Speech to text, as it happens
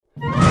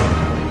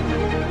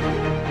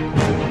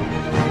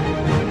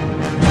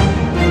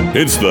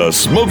It's the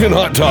Smokin'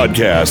 Hot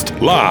Toddcast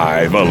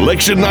live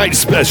election night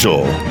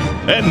special.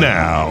 And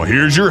now,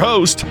 here's your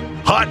host,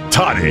 Hot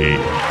Toddy.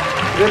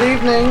 Good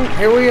evening.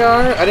 Here we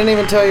are. I didn't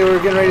even tell you we were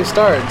getting ready to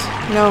start.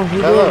 No,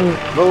 you Hello.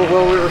 didn't.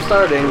 Well, we were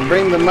starting.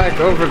 Bring the mic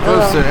over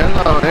closer.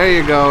 Hello. There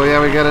you go.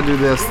 Yeah, we got to do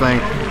this thing.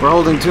 We're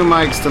holding two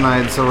mics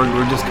tonight, so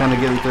we're just kind of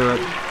getting through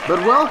it.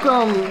 But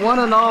welcome, one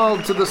and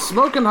all, to the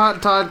Smokin'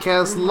 Hot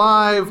Toddcast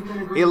live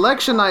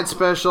election night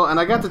special. And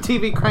I got the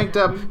TV cranked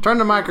up. Turn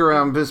the mic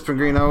around, Miss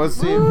Pengrino. Let's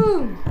see.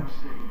 Woo.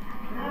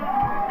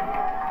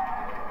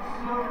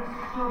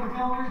 So the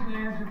television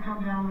ads have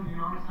come down when the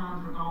yard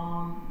signs are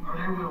gone, or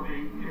they will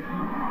be.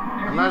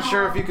 I'm not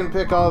sure if you can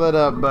pick all that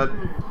up, but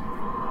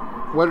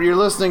what you're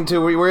listening to,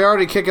 we're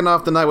already kicking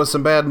off the night with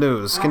some bad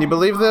news. Can you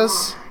believe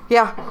this?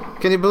 Yeah.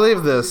 Can you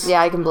believe this?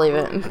 Yeah, I can believe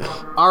it.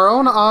 Our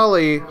own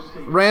Ollie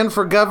ran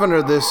for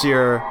governor this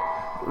year,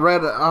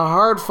 read a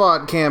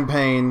hard-fought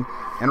campaign,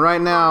 and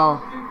right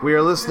now we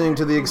are listening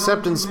to the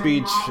acceptance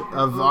speech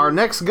of our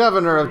next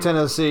governor of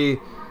Tennessee,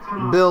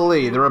 Bill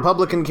Lee, the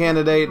Republican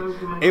candidate.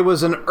 It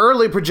was an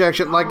early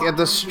projection, like at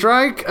the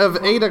strike of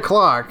 8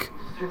 o'clock,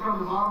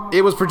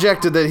 it was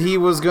projected that he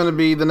was going to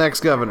be the next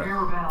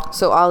governor.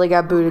 So Ollie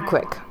got booted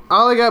quick.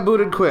 Ollie got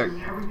booted quick,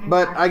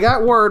 but I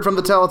got word from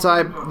the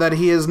teletype that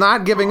he is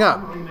not giving up.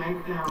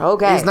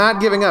 Okay. He's not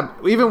giving up,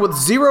 even with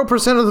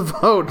 0% of the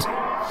vote.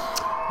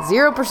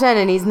 0%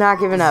 and he's not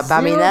giving up.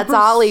 I mean, that's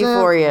Ollie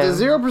for you.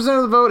 0%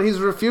 of the vote, he's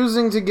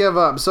refusing to give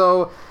up.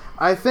 So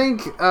I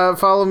think,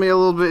 follow me a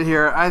little bit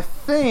here, I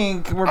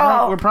think we're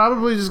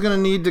probably just going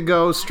to need to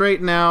go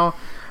straight now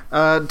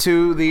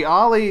to the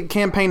Ollie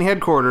campaign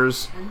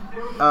headquarters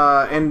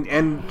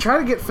and try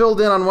to get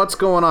filled in on what's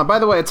going on. By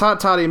the way, it's Hot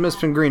Toddy and Ms.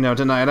 Pengrino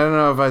tonight. I don't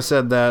know if I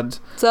said that.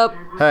 What's up?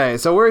 Hey,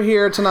 so we're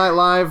here tonight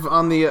live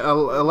on the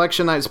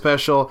election night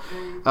special.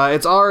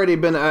 It's already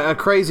been a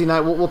crazy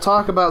night. We'll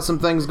talk about some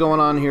things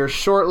going on here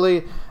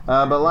shortly.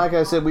 But like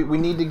I said, we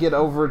need to get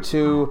over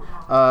to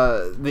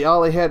the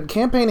Ollie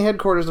campaign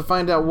headquarters to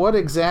find out what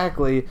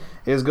exactly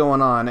is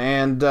going on.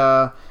 And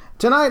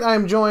tonight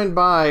I'm joined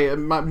by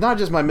not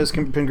just my Miss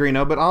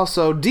Pengrino, but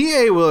also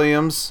D.A.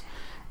 Williams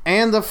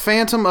and the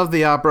Phantom of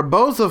the Opera,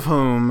 both of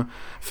whom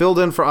filled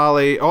in for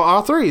Ollie. Oh,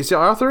 all three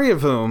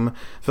of whom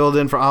filled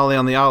in for Ollie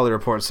on the Ollie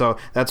Report. So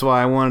that's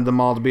why I wanted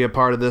them all to be a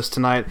part of this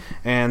tonight.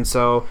 And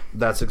so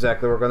that's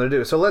exactly what we're going to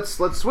do. So let's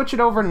switch it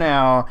over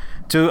now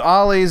to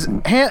Ollie's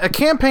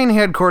campaign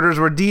headquarters,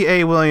 where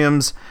D.A.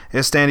 Williams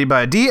is standing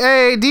by.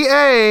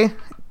 D.A.,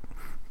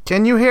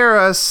 can you hear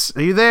us?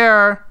 Are you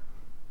there?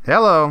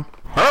 Hello.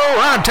 Oh,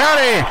 Hot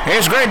Toddy,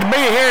 it's great to be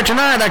here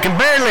tonight. I can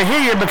barely hear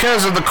you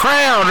because of the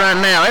crowd right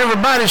now.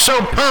 Everybody's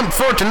so pumped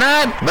for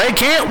tonight, they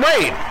can't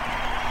wait.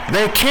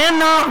 They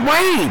cannot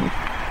wait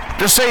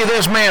to see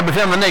this man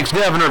become the next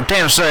governor of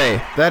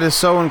Tennessee. That is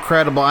so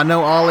incredible. I know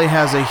Ollie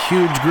has a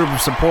huge group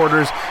of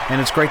supporters, and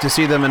it's great to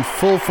see them in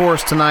full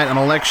force tonight on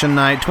election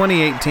night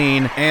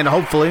 2018, and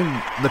hopefully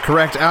the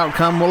correct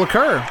outcome will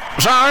occur.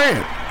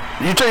 Sorry?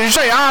 You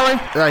say Ollie?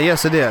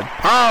 Yes, I did.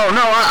 Oh,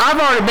 no, I've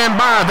already been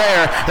by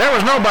there. There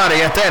was nobody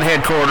at that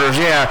headquarters,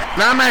 yeah.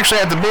 Now, I'm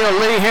actually at the Bill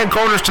Lee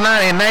headquarters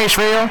tonight in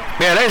Nashville.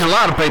 Yeah, there's a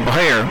lot of people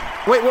here.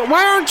 Wait,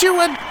 why aren't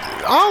you at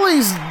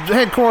Ollie's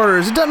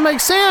headquarters? It doesn't make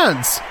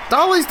sense.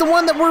 Ollie's the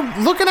one that we're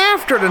looking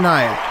after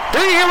tonight.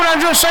 Did you hear what I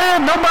just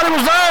said? Nobody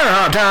was there,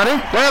 Hot Toddy.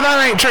 Well,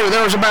 that ain't true. There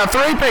was about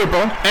 3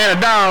 people and a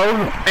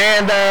dog,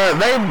 and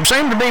they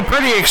seem to be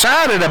pretty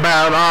excited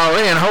about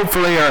Ollie and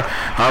hopefully are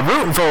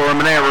rooting for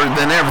him and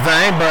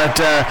everything. But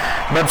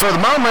for the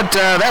moment,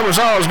 that was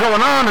all that was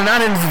going on, and I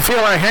didn't feel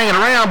like hanging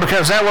around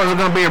because that wasn't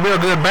going to be a real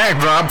good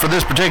backdrop for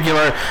this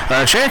particular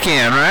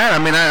check-in, right?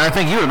 I mean, I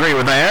think you agree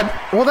with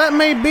that. Well, that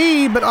may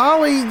be, but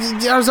Ollie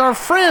is our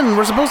friend.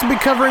 We're supposed to be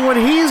covering what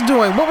he's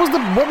doing. What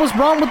was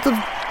wrong with the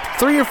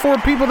 3 or 4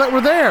 people that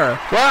were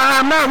there? Well,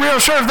 I'm not real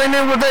sure if they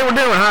knew what they were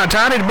doing, Hot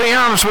Toddy, to be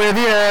honest with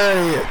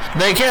you.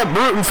 They kept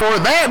rooting for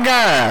that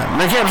guy.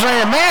 They kept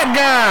saying, that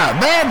guy,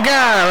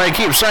 they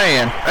keep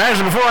saying.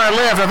 Actually, before I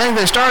left, I think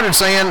they started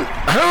saying,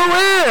 who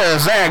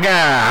is that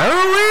guy?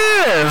 Who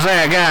is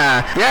that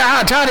guy?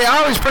 Yeah, Hot Toddy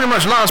always pretty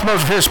much lost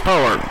most of his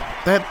support.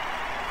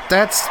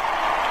 That's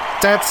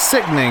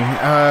sickening,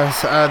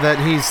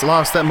 that he's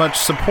lost that much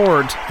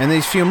support in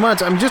these few months.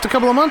 I mean, just a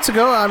couple of months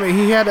ago,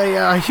 he had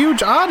a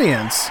huge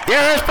audience.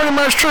 Yeah, that's pretty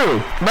much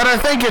true. But I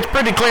think it's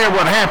pretty clear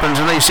what happens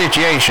in these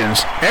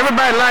situations.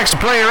 Everybody likes to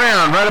play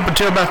around right up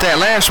until about that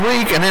last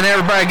week, and then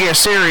everybody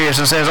gets serious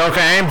and says,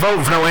 okay, I ain't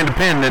voting for no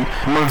independent.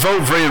 I'm going to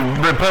vote for a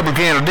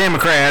Republican or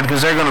Democrat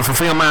because they're going to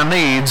fulfill my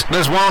needs.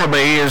 This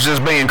wannabe is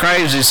just being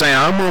crazy, saying,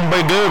 I'm going to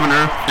be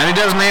governor, and he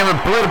doesn't have a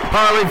political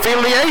party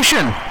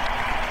affiliation.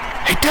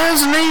 He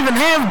doesn't even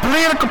have a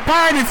political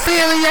party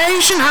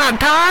affiliation, Hot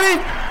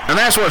Toddy. And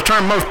that's what's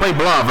turned most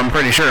people off, I'm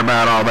pretty sure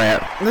about all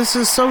that. This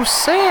is so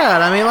sad.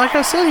 I mean, like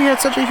I said, he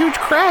had such a huge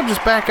crowd just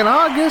back in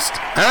August.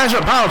 And that's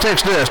what politics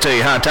does to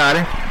you, Hot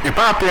Toddy. You're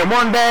popular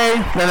one day,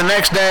 then the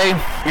next day,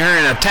 you're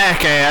in an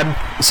attack ad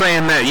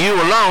saying that you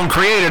alone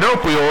created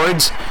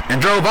opioids and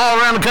drove all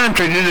around the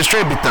country to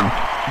distribute them.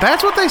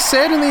 That's what they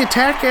said in the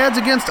attack ads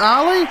against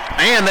Ollie?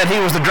 And that he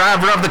was the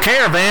driver of the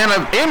caravan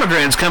of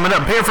immigrants coming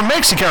up here from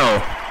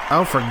Mexico.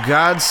 Oh, for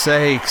God's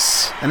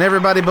sakes. And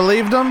everybody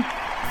believed him?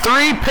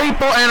 3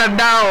 people and a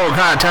dog,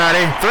 Hot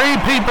Toddy. 3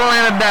 people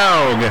and a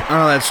dog.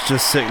 Oh, that's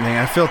just sickening.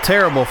 I feel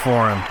terrible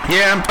for him.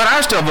 Yeah, but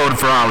I still voted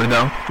for Ollie,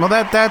 though. Well,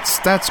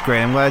 that's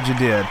great. I'm glad you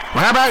did.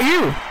 Well, how about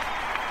you?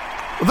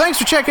 Well, thanks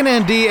for checking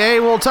in, D.A.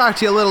 We'll talk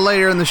to you a little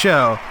later in the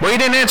show. Well, you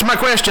didn't answer my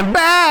question.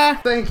 Bye!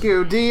 Thank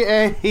you,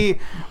 D.A.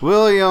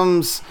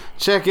 Williams,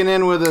 checking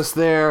in with us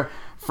there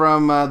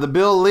from the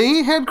Bill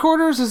Lee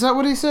headquarters. Is that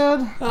what he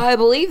said? I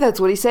believe that's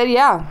what he said,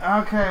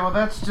 yeah. Okay, well,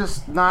 that's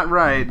just not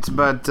right,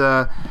 but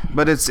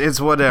it's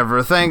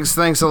whatever. Thanks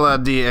a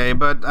lot, D.A.,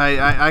 but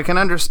I can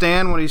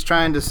understand what he's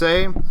trying to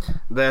say,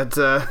 that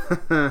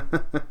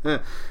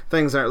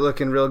things aren't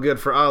looking real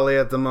good for Ollie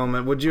at the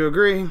moment. Would you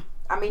agree?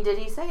 I mean, did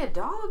he say a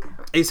dog?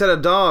 He said a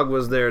dog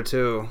was there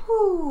too.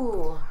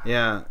 Ooh.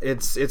 Yeah,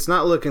 it's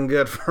not looking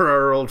good for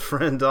our old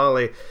friend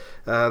Ollie,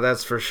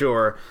 that's for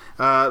sure.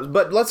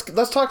 But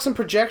let's talk some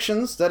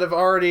projections that have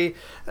already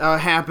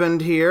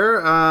happened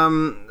here.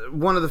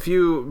 One of the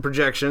few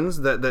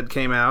projections that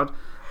came out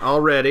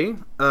already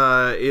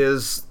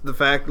is the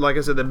fact, like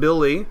I said, that Bill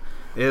Lee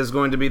is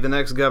going to be the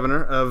next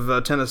governor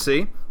of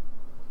Tennessee.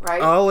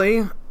 Right.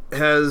 Ollie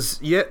has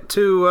yet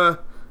to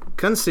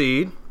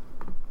concede.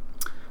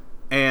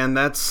 And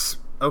that's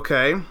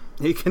okay.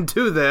 He can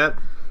do that,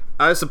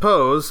 I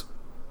suppose.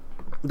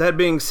 That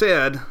being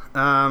said,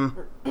 I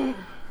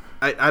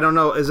don't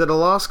know. Is it a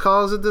lost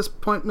cause at this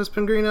point, Miss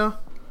Pengrino?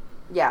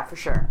 Yeah, for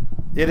sure.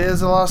 It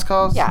is a lost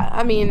cause? Yeah,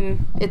 I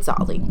mean, it's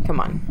Ollie. Come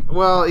on.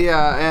 Well,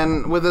 yeah,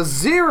 and with a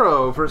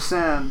 0%,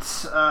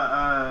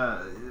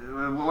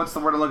 what's the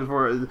word I'm looking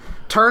for?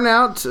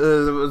 Turnout,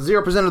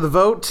 0% of the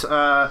vote.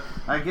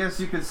 I guess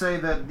you could say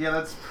that, yeah,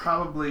 that's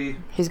probably...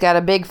 He's got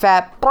a big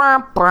fat... He's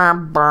got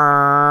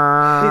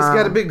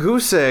a big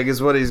goose egg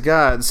is what he's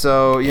got,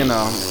 so, you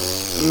know.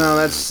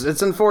 No,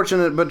 it's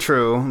unfortunate but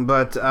true.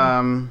 But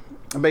yeah,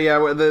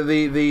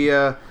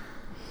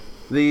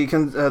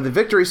 the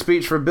victory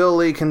speech for Bill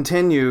Lee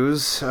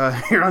continues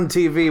here on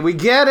TV. We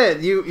get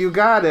it. You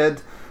got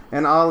it.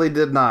 And Ollie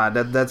did not.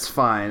 That's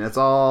fine. It's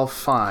all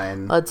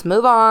fine. Let's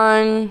move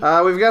on.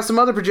 We've got some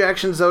other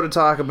projections, though, to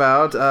talk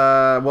about.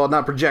 Well,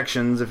 not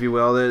projections, if you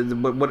will,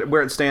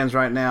 where it stands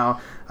right now.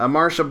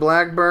 Marsha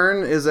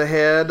Blackburn is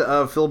ahead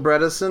of Phil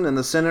Bredesen in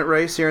the Senate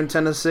race here in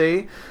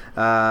Tennessee,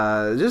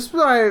 just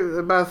by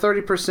about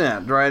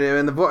 30%, right?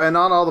 And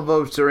not all the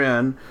votes are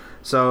in,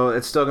 so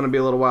it's still going to be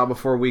a little while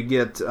before we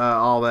get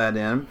all that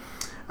in.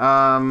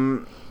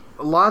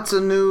 Lots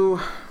of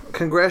new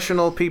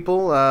congressional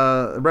people,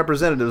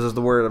 representatives is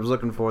the word I was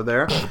looking for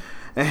there.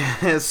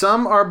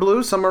 Some are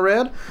blue, some are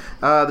red.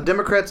 The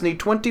Democrats need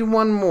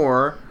 21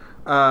 more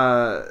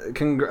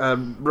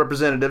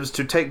representatives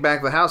to take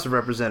back the House of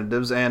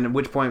Representatives, and at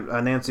which point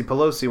Nancy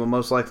Pelosi will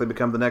most likely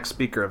become the next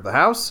Speaker of the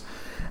House.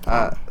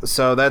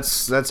 So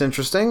that's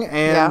interesting.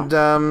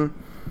 And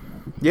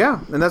yeah,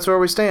 and that's where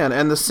we stand.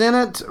 And the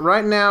Senate,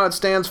 right now, it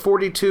stands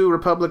 42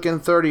 Republican,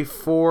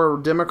 34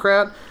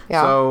 Democrat.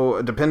 Yeah.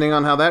 So depending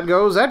on how that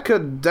goes, that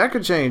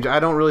could change. I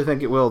don't really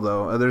think it will,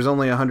 though. There's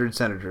only 100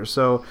 senators,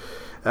 so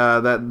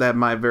that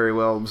might very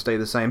well stay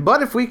the same.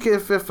 But if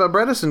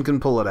Bredesen can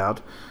pull it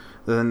out,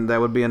 then that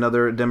would be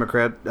another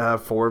Democrat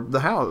for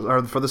the House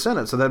or for the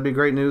Senate. So that'd be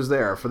great news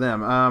there for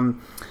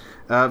them.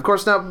 Of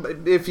course, now,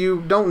 if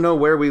you don't know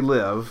where we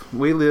live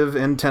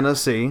in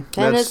Tennessee.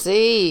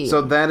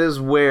 So that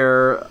is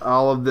where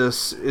all of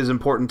this is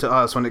important to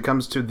us when it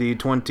comes to the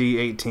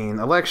 2018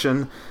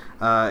 election,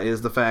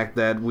 is the fact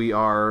that we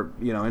are,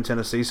 in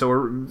Tennessee. So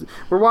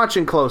we're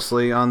watching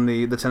closely on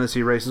the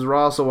Tennessee races. We're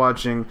also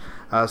watching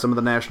some of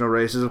the national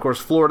races. Of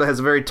course, Florida has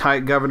a very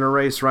tight governor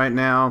race right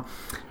now.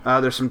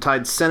 There's some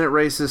tight Senate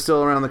races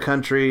still around the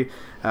country.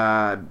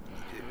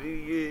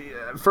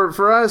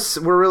 For us,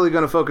 we're really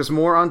going to focus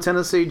more on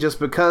Tennessee just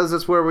because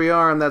that's where we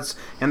are, and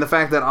the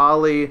fact that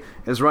Ollie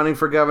is running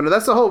for governor.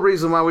 That's the whole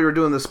reason why we were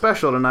doing this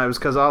special tonight, was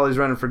because Ollie's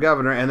running for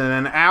governor, and then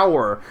an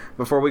hour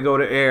before we go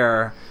to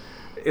air,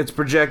 it's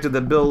projected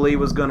that Bill Lee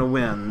was going to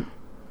win,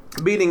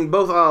 beating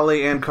both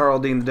Ollie and Carl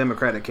Dean, the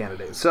Democratic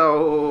candidate.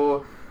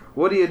 So,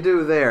 what do you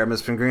do there,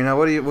 Ms. Pengrino?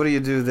 What do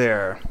you do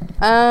there?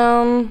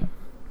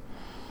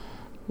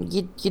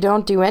 You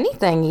don't do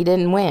anything. He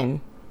didn't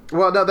win.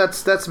 Well, no,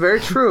 that's very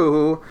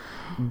true.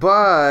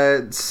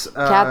 But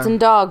cats and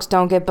dogs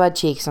don't get butt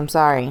cheeks. I'm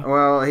sorry.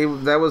 Well,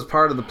 that was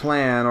part of the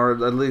plan,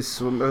 or at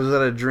least was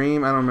that a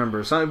dream? I don't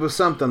remember. It was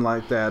something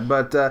like that.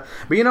 But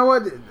you know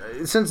what?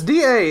 Since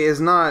DA is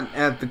not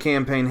at the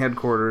campaign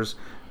headquarters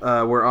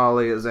where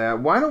Ollie is at,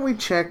 why don't we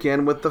check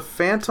in with the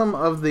Phantom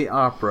of the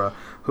Opera,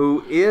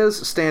 who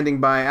is standing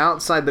by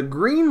outside the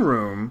green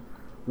room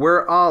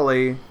where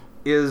Ollie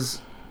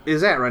is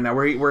at right now,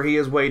 where he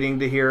is waiting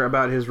to hear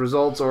about his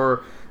results,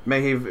 or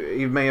he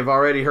may have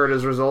already heard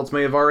his results,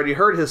 may have already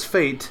heard his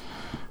fate,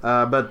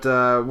 but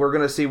we're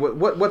going to see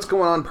what's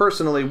going on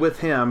personally with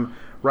him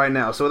right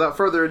now. So without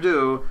further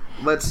ado,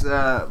 let's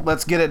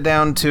get it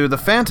down to the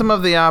Phantom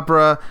of the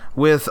Opera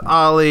with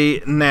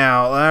Ollie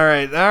now. All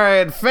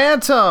right,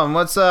 Phantom,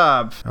 what's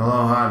up?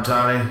 Hello, Hot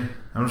Toddy.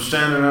 I'm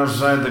standing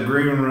outside the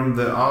green room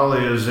that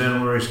Ollie is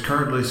in, where he's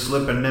currently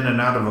slipping in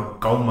and out of a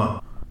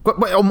coma.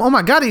 Wait, oh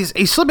my God, he's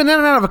slipping in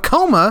and out of a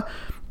coma?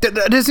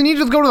 Does he need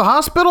to go to the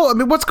hospital? I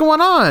mean, what's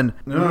going on?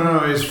 No,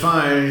 he's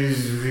fine.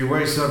 He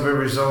wakes up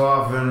every so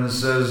often and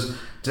says,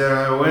 "Did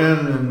I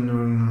win?"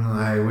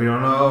 And we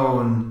don't know.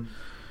 And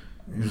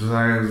he's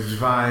like, "It's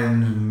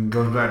fine," and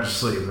goes back to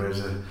sleep.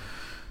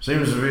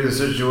 Seems to be the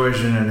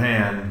situation at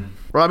hand.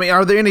 Well, I mean,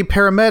 are there any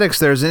paramedics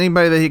there? Is there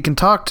anybody that he can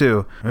talk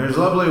to? His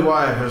lovely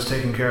wife is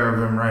taking care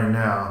of him right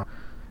now.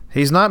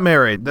 He's not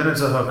married. Then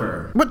it's a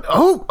hooker. What?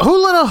 Who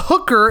let a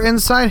hooker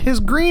inside his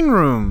green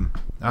room?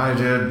 I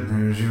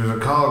did. She was a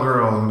call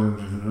girl,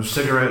 a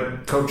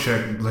cigarette coat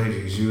check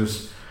lady. She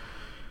was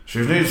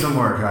needing some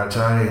work, Hot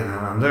Toddy, and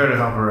I'm there to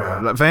help her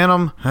out.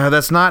 Phantom,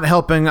 that's not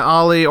helping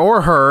Ollie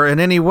or her in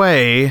any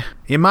way.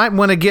 You might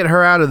want to get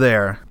her out of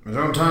there.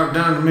 Don't talk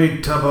down to me,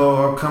 Tubbo.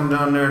 I'll come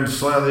down there and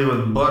slather you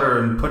with butter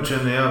and put you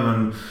in the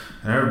oven,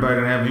 and everybody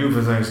can have you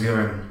for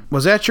Thanksgiving.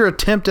 Was that your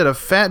attempt at a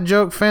fat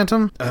joke,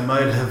 Phantom? I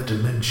might have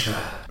dementia.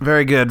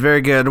 Very good,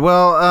 very good.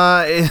 Well,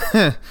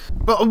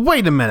 well,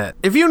 wait a minute.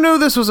 If you knew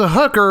this was a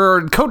hooker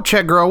or coat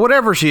check girl,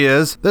 whatever she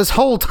is, this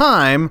whole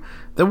time,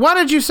 then why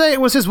did you say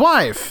it was his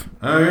wife?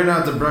 Oh, you're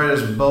not the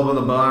brightest bulb in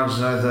the box,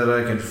 and I thought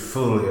I could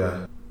fool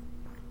you.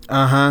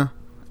 Uh-huh.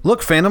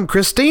 Look, Phantom,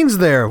 Christine's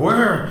there.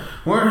 Where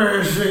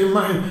is she?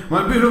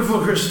 My beautiful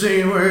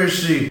Christine, where is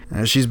she?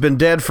 She's been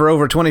dead for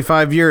over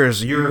 25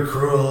 years. You're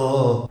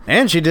cruel.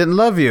 And she didn't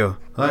love you.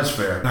 That's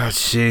fair. Oh,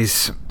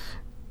 jeez.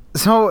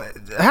 So,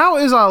 how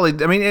is Ollie?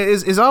 I mean,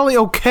 is Ollie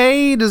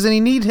okay? Does he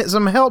need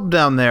some help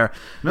down there?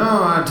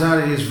 No, I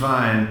tell you he's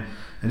fine.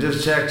 I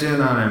just checked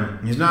in on him.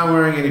 He's not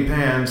wearing any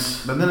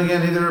pants, but then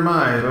again, neither am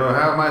I, so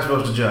how am I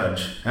supposed to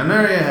judge? And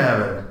there you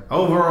have it.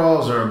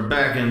 Overalls are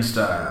back in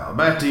style.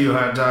 Back to you,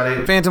 Hot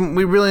Toddy. Phantom,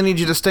 we really need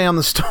you to stay on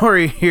the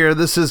story here.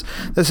 This is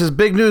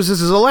big news.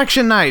 This is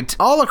election night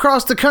all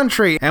across the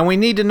country, and we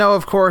need to know,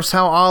 of course,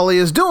 how Ollie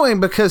is doing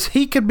because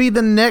he could be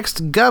the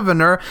next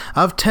governor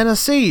of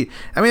Tennessee.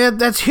 I mean,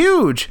 that's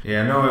huge.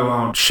 Yeah, no, he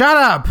won't. Shut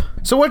up.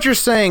 So what you're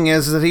saying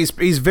is that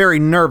he's very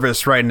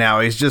nervous right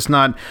now. He's just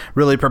not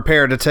really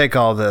prepared to take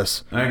all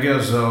this. I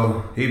guess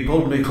so. He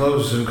pulled me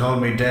close and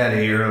called me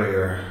daddy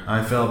earlier.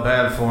 I felt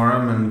bad for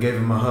him and gave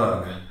him a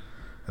hug.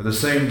 At the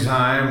same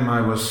time,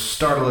 I was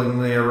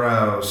startlingly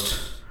aroused.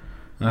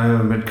 I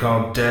haven't been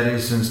called daddy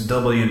since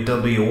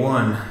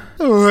WW1.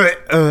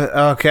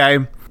 Okay.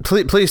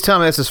 Please tell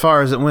me that's as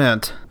far as it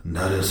went.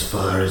 Not as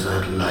far as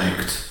I'd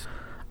liked.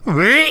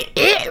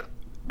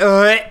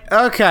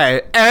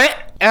 Okay.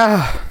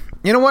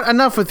 You know what?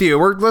 Enough with you.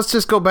 Let's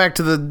just go back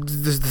to the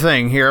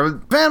thing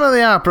here. Phantom of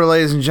the Opera,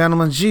 ladies and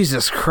gentlemen.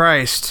 Jesus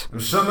Christ.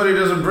 If somebody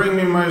doesn't bring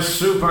me my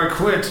soup, I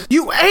quit.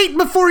 You ate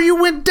before you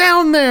went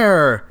down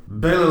there.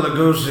 Bela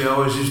Lugosi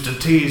always used to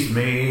tease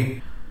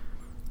me.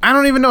 I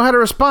don't even know how to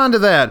respond to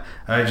that.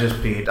 I just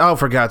peed. Oh,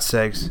 for God's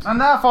sakes.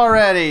 Enough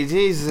already.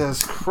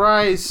 Jesus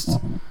Christ.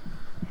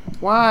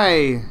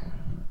 Why?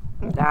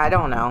 I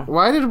don't know.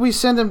 Why did we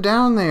send him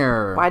down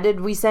there? Why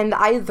did we send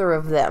either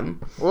of them?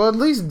 Well, at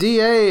least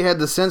D.A. had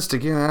the sense to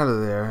get out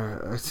of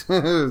there.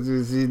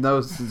 He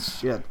knows his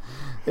shit.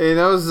 He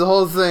knows the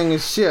whole thing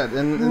is shit,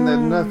 and that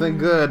nothing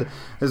good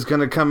is going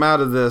to come out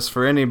of this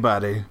for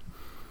anybody.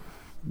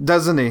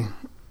 Doesn't he?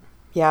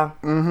 Yeah.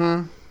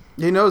 Mm-hmm.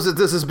 He knows that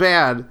this is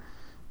bad.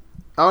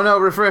 Oh no,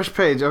 refresh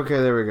page. Okay,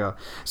 there we go.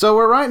 So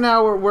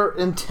we're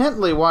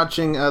intently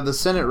watching the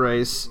Senate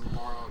race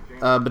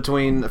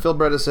between Phil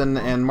Bredesen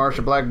and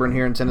Marsha Blackburn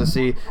here in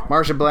Tennessee.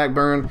 Marsha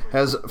Blackburn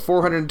has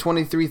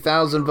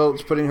 423,000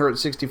 votes, putting her at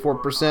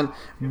 64%.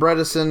 Phil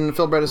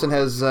Bredesen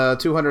has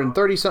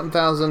 230-something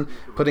thousand,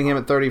 putting him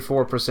at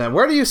 34%.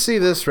 Where do you see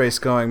this race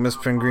going, Miss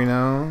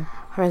Pengrino?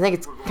 I think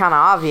it's kind of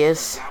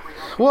obvious.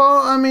 Well,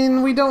 I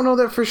mean, we don't know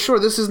that for sure.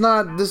 This has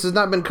not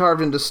been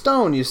carved into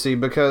stone, you see,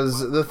 because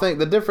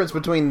the difference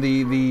between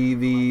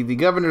the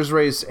governor's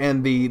race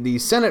and the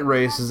Senate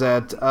race is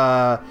that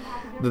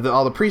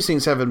all the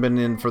precincts haven't been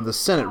in for the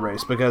Senate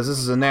race because this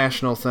is a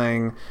national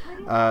thing.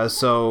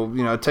 So,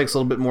 it takes a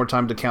little bit more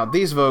time to count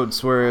these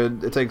votes, where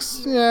it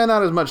takes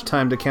not as much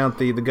time to count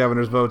the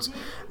governor's votes.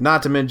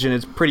 Not to mention,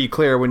 it's pretty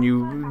clear when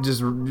you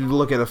just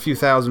look at a few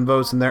thousand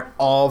votes and they're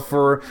all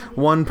for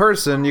one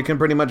person, you can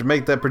pretty much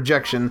make that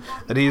projection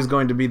that he's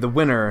going to be the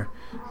winner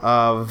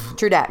of...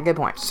 True that. Good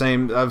point.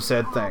 Of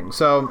said thing.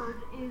 So...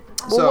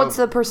 Well, what's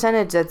the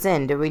percentage that's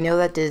in? Do we know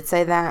that? Did it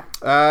say that?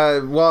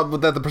 Well,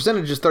 the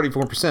percentage is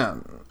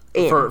 34%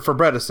 for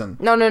Bredesen.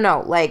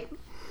 No. Like...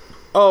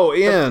 Oh,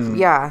 in.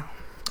 Yeah.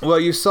 Well,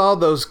 you saw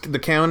the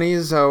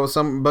counties, how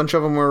a bunch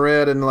of them were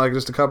red and like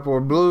just a couple were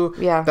blue.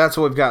 Yeah. That's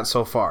what we've got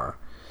so far.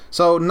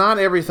 So not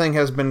everything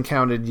has been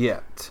counted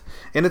yet.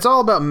 And it's all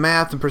about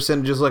math and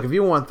percentages. Look, if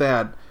you want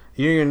that,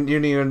 You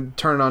didn't even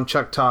turn on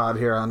Chuck Todd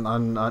here on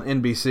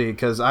NBC,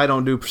 because I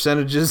don't do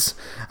percentages.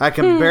 I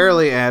can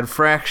barely add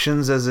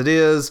fractions as it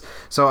is,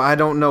 so I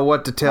don't know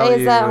what to tell you. Hey,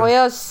 is that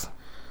Hoyos?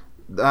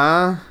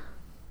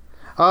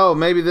 Oh,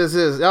 maybe this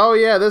is. Oh,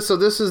 yeah. This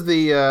is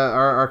the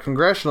our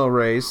congressional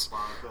race,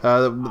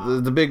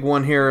 the big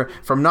one here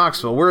from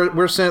Knoxville. We're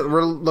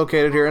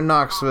located here in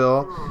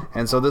Knoxville,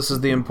 and so this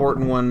is the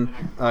important one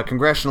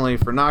congressionally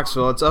for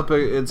Knoxville. It's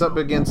up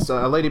against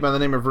a lady by the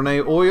name of Renee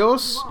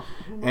Hoyos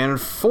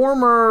and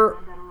former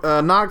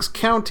Knox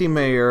County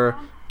Mayor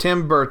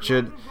Tim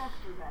Burchett.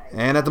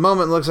 And at the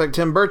moment, it looks like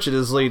Tim Burchett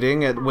is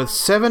leading with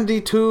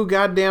 72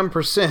 goddamn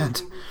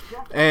 %.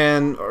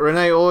 And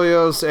Renee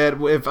Hoyos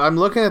if I'm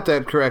looking at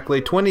that correctly,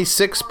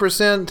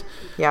 26%.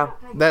 Yeah.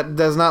 That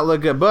does not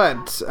look good.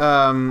 But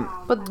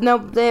no,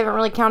 they haven't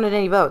really counted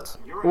any votes.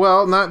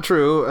 Well, not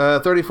true.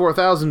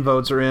 34,000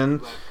 votes are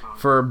in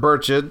for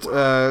Burchett.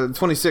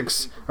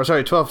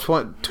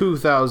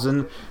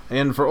 12,200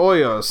 in for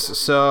Hoyos.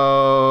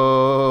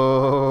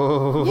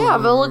 So yeah,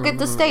 but look at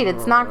the state.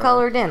 It's not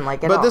colored in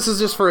at all. But this is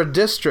just for a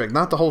district,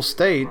 not the whole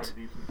state.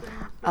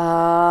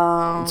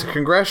 It's a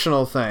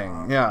congressional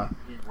thing. Yeah.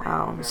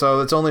 Oh.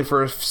 So it's only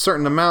for a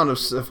certain amount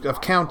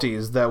of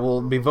counties that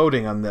will be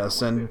voting on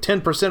this, and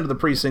 10% of the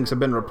precincts have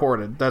been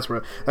reported. That's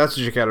what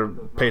you got to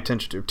pay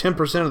attention to.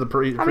 10% of the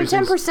precincts.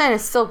 10%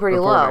 is still pretty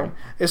low.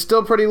 It's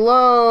still pretty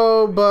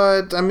low,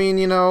 but I mean,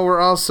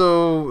 we're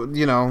also,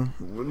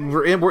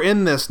 we're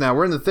in this now.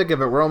 We're in the thick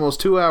of it. We're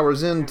almost 2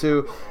 hours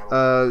into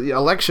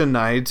election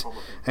night,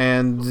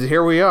 and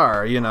here we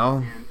are.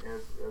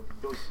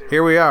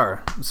 Here we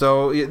are.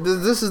 So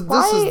this is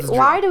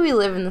why do we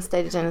live in the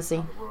state of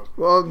Tennessee?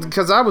 Well,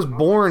 because I was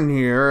born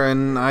here,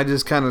 and I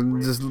just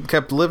kind of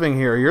kept living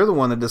here. You're the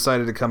one that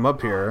decided to come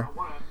up here.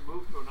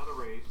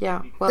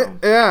 Yeah, well.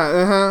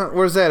 Yeah,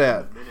 Where's that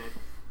at?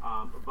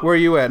 Where are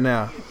you at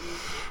now?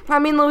 I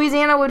mean,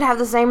 Louisiana would have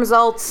the same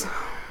results.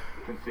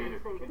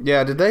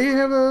 Yeah, did they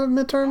have a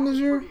midterm this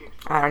year?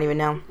 I don't even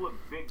know.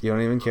 You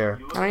don't even care.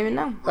 I don't even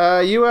know.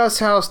 U.S.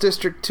 House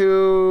District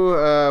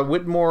 2,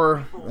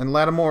 Whitmore and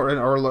Lattimore,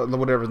 or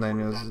whatever his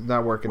name is,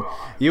 not working.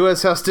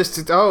 U.S. House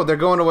District... Oh, they're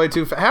going away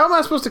too fast. How am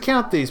I supposed to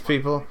count these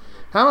people?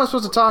 How am I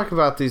supposed to talk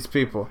about these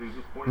people?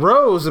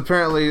 Rose,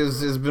 apparently,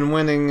 has been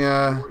winning...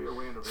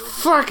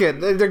 Fuck it!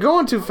 They're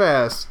going too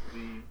fast.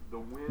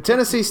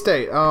 Tennessee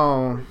State.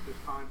 Oh.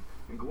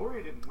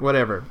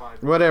 Whatever.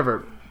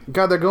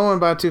 God, they're going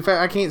by too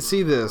fast. I can't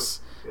see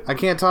this. I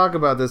can't talk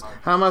about this.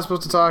 How am I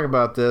supposed to talk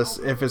about this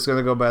if it's going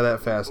to go by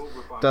that fast?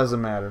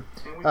 Doesn't matter.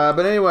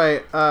 But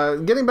anyway,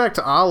 getting back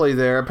to Ollie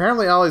there,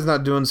 apparently Ollie's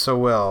not doing so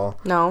well.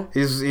 No.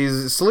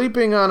 He's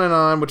sleeping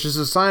on, which is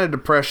a sign of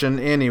depression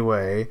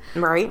anyway.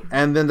 Right.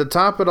 And then to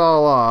top it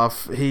all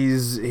off,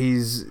 he's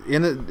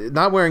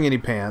not wearing any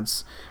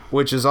pants,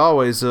 which is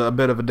always a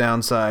bit of a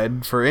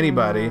downside for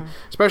anybody,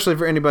 especially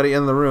for anybody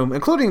in the room,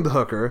 including the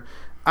hooker.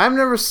 I've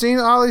never seen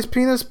Ollie's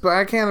penis, but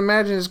I can't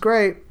imagine it's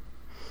great.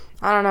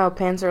 I don't know.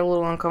 Pants are a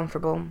little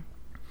uncomfortable.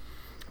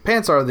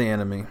 Pants are the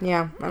enemy.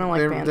 Yeah, I don't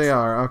like pants. They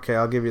are. Okay,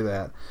 I'll give you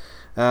that.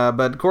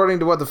 But according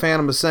to what the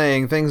Phantom is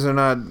saying, things are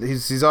not...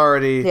 He's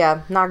already...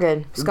 Yeah, not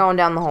good. He's going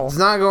down the hole. He's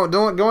not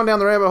going down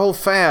the rabbit hole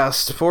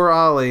fast. Poor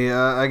Ollie.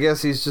 I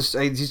guess he's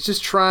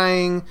just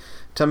trying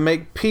to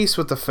make peace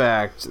with the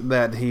fact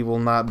that he will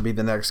not be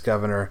the next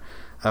governor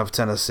of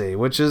Tennessee,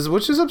 which is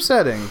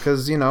upsetting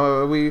because we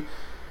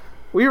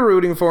were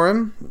rooting for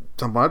him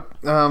somewhat.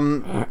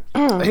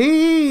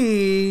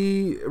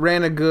 He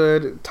ran a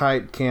good,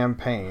 tight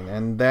campaign,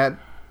 and that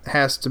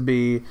has to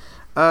be,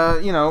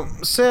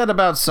 said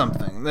about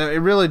something. It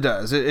really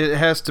does. It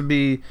has to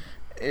be.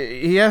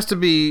 He has to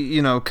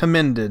be,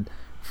 commended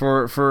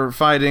for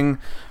fighting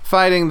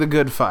the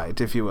good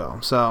fight, if you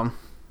will. So,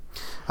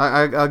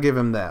 I'll give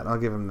him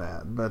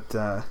that.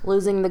 But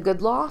losing the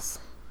good loss.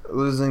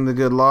 Losing the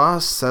good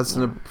loss. That's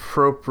an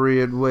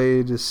appropriate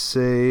way to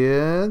say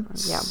it.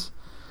 Yeah.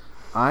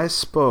 I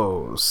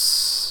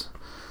suppose.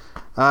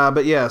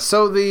 But yeah,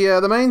 so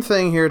the main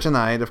thing here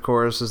tonight, of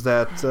course, is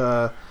that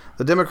the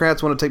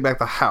Democrats want to take back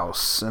the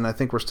House, and I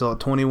think we're still at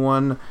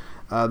 21.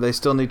 They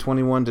still need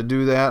 21 to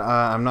do that.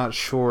 I'm not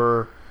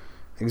sure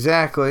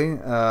exactly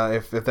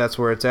if that's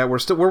where it's at.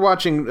 We're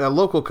watching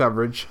local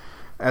coverage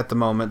at the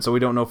moment, so we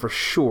don't know for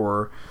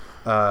sure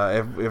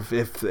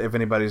if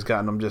anybody's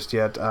gotten them just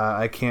yet.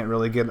 I can't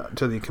really get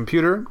to the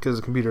computer because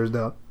the computer is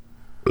down.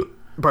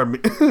 Pardon me,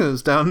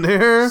 it's down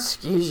there.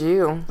 Excuse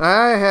you.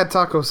 I had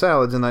taco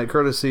salad tonight,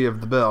 courtesy of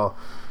the Bell,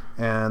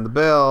 and the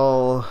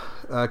Bell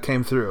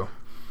came through.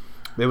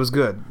 It was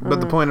good,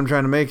 but the point I'm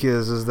trying to make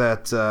is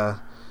that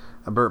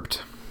I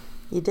burped.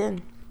 You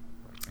did.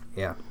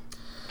 Yeah,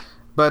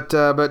 but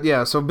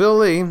yeah. So Bill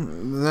Lee, the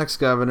next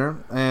governor,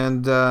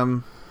 and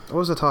what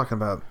was I talking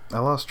about? I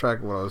lost track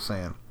of what I was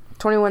saying.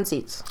 21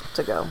 seats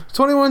to go.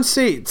 21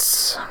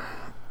 seats.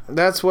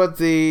 That's what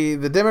the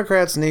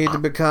Democrats need to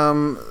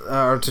become,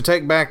 or to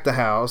take back the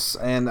House,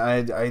 and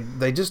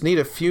they just need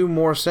a few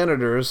more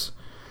senators.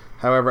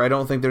 However, I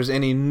don't think there's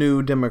any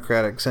new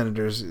Democratic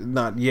senators,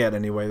 not yet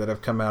anyway, that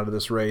have come out of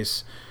this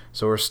race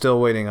So we're still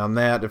waiting on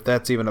that. If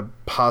that's even a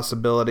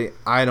possibility,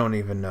 I don't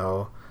even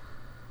know.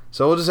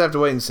 So we'll just have to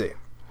wait and see.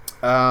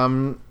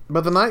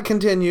 But the night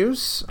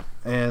continues,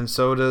 and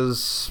so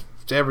does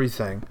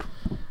everything.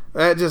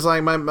 Just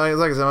like like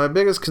I said, my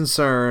biggest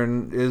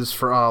concern is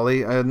for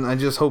Ollie, and I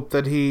just hope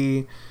that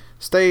he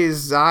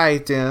stays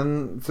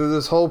in through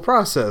this whole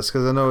process,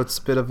 because I know it's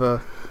a bit of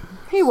a...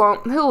 He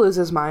won't. He'll lose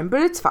his mind,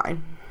 but it's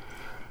fine.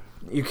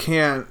 You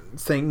can't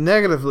think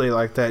negatively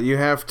like that. You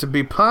have to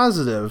be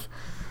positive.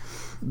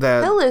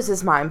 That he'll lose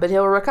his mind, but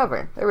he'll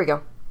recover. There we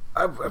go.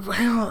 I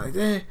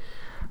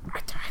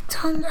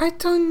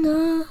don't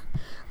know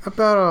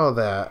about all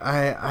that.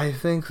 I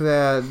think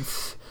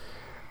that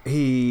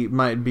he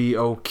might be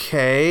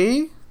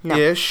okay. No.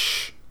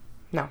 Ish.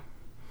 No.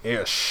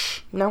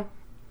 Ish. No.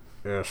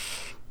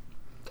 Ish.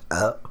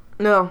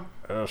 No.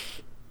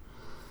 Ish.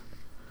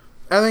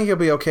 I think he'll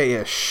be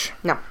okay-ish.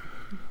 No.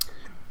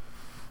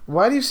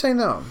 Why do you say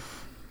no?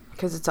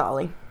 Because it's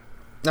Ollie.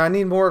 I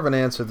need more of an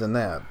answer than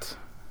that.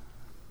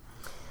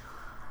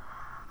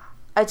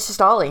 It's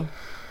just Ollie.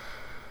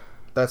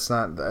 That is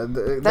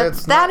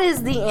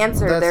the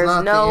answer. That's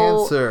not the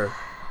answer.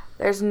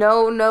 There's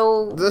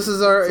no. This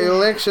is our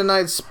election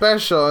night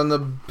special, and the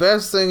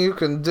best thing you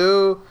can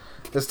do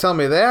is tell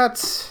me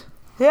that.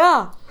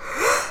 Yeah.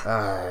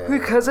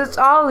 Because it's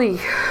Ollie.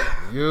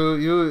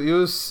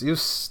 You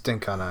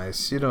stink on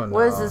ice. You don't know.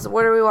 What is this?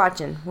 What are we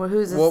watching?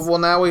 Who's this? Well,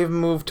 now we've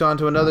moved on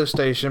to another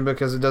station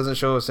because it doesn't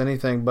show us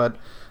anything but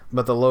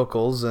the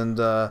locals, and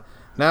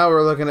now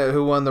we're looking at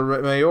who won the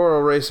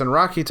mayoral race in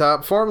Rocky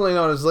Top, formerly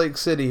known as Lake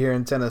City here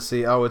in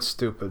Tennessee. Oh, it's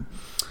stupid.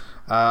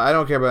 I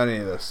don't care about any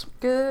of this.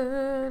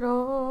 Good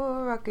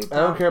old Rocky Top. I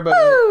don't care about.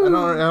 I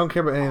don't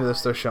care about any of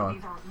this they're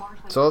showing.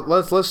 So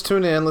let's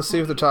tune in. Let's see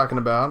what they're talking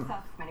about.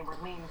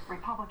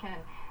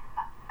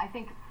 I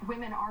think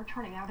women are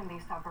turning out in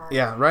these suburbs.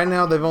 Yeah, right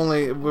now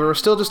we're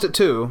still just at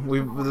 2.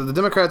 The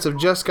Democrats have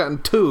just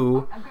gotten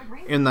 2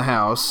 in the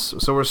House,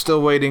 so we're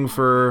still waiting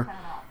for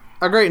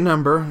a great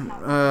number.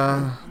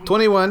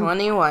 21.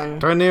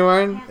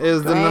 21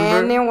 is the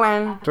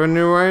number.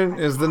 21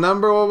 is the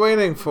number we're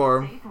waiting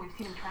for.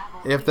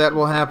 If that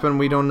will happen,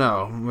 we don't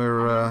know.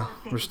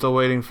 We're still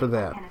waiting for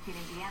that.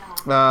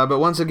 But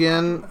once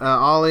again,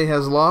 Ollie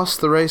has lost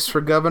the race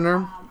for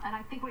governor.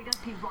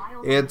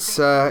 It's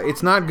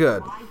not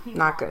good.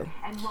 Not good.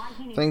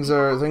 Things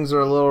are a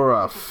little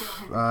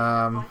rough.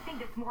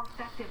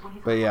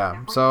 But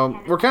yeah, so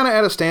we're kind of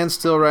at a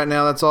standstill right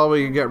now. That's all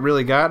we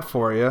really got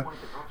for you.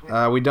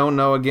 We don't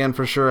know again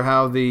for sure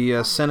how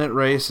the Senate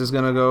race is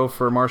going to go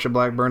for Marsha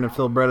Blackburn and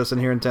Phil Bredesen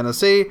here in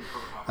Tennessee.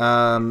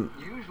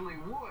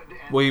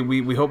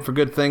 We hope for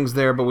good things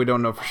there, but we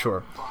don't know for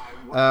sure.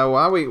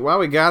 While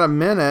we got a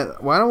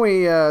minute, why don't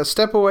we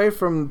step away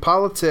from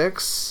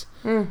politics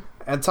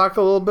and talk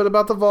a little bit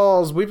about the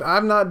Vols?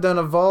 I've not done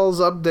a Vols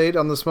update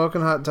on the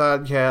Smokin' Hot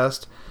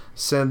Toddcast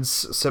since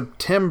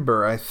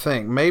September, I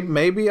think.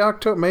 Maybe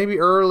October, maybe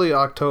early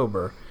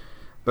October,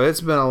 but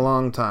it's been a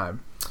long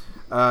time.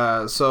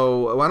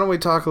 So why don't we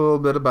talk a little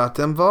bit about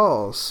them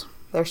Vols?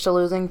 They're still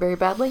losing very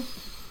badly.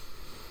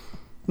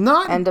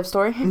 End of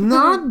story.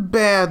 Not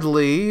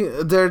badly.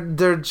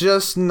 They're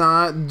just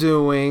not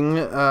doing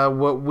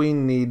what we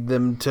need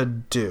them to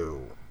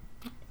do.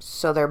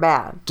 So they're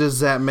bad. Does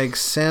that make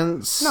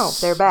sense? No,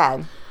 they're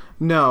bad.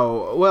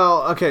 No.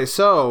 Well, okay.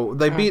 So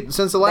they beat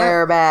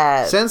They're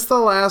bad. Since the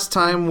last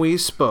time we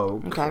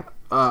spoke. Okay.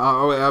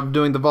 I'm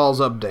doing the Vols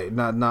update,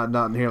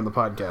 not here on the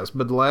podcast,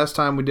 but the last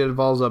time we did a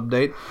Vols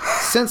update,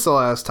 since the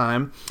last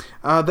time,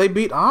 they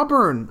beat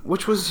Auburn,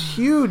 which was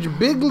huge,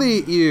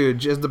 bigly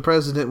huge, as the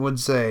president would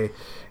say.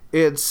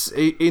 It's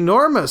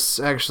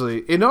enormous,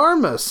 actually,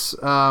 enormous.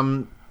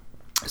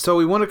 So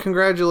we want to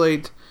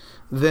congratulate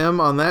them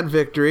on that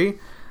victory.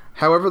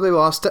 However, they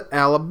lost to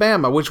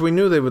Alabama, which we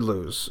knew they would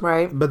lose.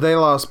 Right. But they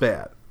lost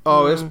bad.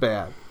 Oh, it's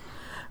bad.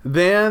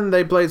 Then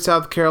they played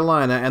South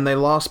Carolina, and they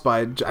lost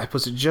by,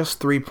 was it just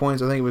 3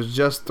 points? I think it was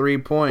just 3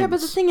 points. Yeah, but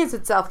the thing is,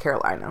 it's South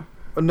Carolina.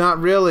 Not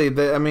really.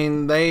 They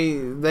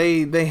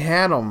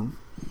had them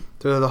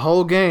through the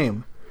whole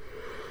game,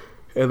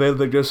 and then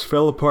they just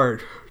fell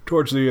apart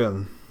towards the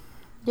end.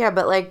 Yeah,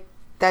 but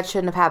that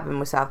shouldn't have happened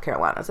with South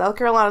Carolina. South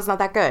Carolina's not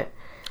that good.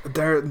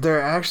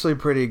 They're actually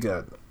pretty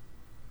good.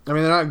 I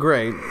mean, they're not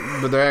great,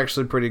 but they're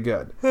actually pretty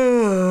good.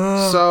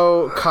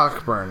 So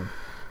Cockburn,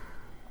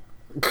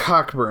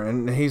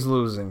 and he's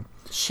losing.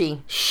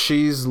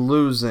 She's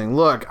losing.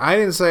 Look, I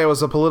didn't say I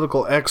was a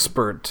political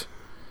expert.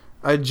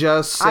 I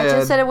just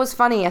said it was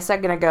funny a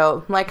second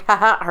ago.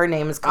 Haha, her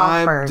name is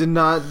Cockburn. I did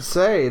not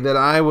say that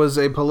I was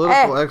a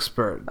political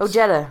expert.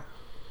 Jetta.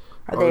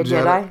 Are they a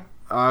Jedi?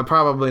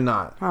 Probably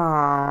not.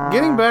 Aww.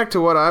 Getting back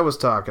to what I was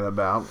talking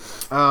about.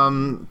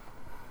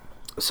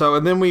 So,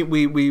 and then we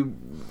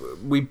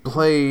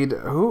played.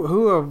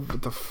 Who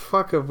the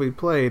fuck have we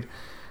played?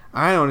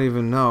 I don't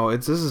even know.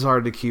 This is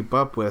hard to keep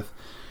up with.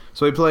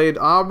 So we played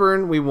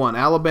Auburn, we won.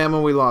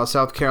 Alabama, we lost.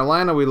 South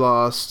Carolina, we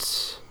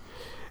lost.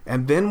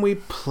 And then we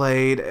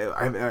played...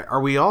 Are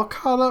we all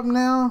caught up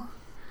now?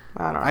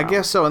 I don't know. I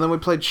guess so. And then we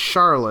played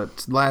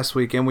Charlotte last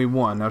week, and we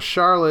won. Now,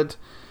 Charlotte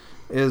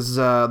is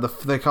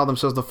they call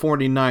themselves the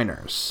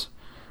 49ers.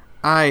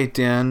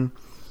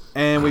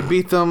 And we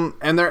beat them,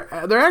 and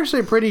they're actually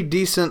a pretty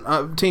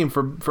decent team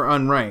for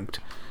unranked.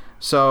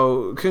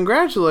 So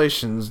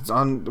congratulations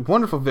on a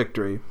wonderful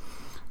victory,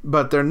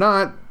 but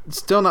they're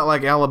still not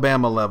like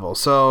Alabama level.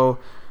 So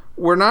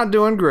we're not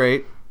doing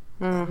great.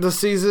 The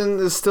season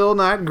is still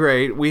not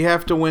great. We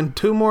have to win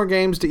 2 more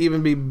games to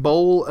even be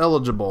bowl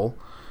eligible,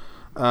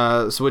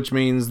 which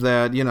means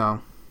that,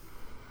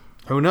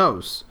 who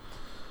knows?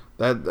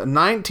 That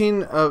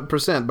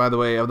 19%, by the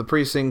way, of the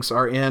precincts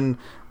are in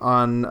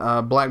on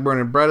Blackburn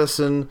and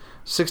Bredesen.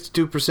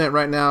 62%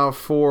 right now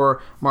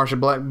for Marsha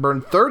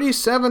Blackburn.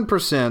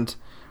 37%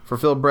 for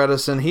Phil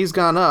Bredesen. He's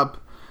gone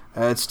up.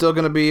 It's still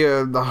going to be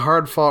the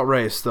hard-fought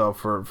race, though,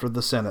 for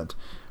the Senate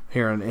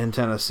here in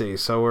Tennessee.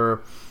 So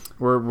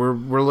we're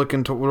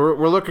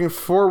looking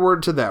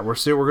forward to that. We're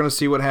going to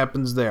see what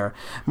happens there.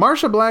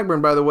 Marsha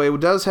Blackburn, by the way,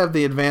 does have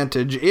the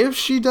advantage if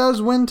she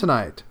does win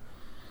tonight.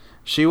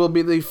 She will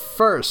be the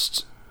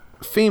first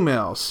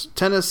female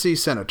Tennessee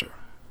senator.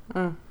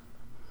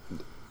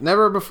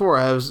 Never before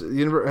has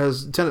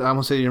I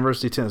won't say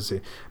University of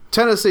Tennessee.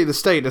 Tennessee, the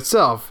state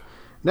itself,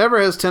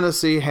 never has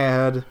Tennessee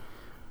had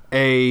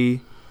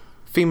a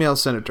female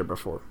senator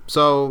before.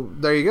 So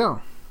there you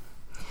go.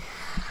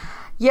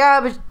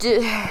 Yeah, but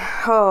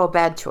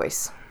bad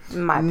choice.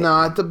 In my opinion.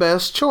 Not the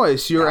best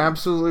choice. You're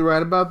absolutely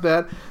right about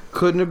that.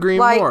 Couldn't agree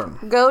more.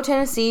 Go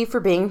Tennessee for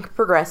being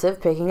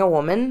progressive, picking a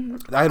woman.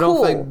 I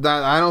don't think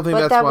that's why.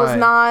 But that was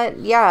not.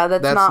 Yeah,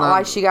 that's not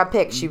why she got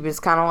picked. She was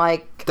kind of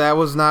like. That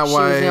was not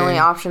why. She was the only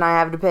option I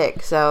have to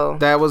pick. So.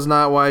 That was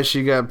not why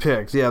she got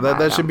picked. Yeah,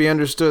 that should be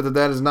understood.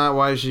 That is not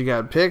why she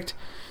got picked.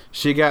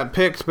 She got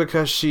picked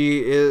because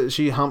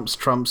she humps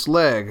Trump's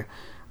leg.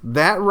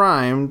 That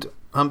rhymed.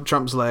 Hump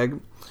Trump's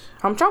leg.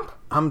 Hump Trump.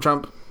 Hump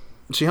Trump.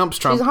 She humps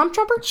Trump. She's a hump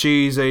trumper?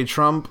 She's a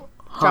Trump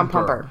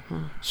humper.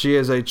 She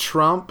is a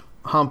Trump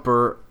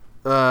humper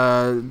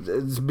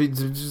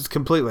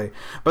completely.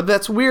 But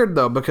that's weird,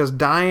 though, because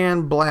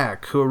Diane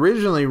Black, who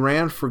originally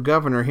ran for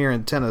governor here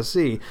in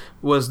Tennessee,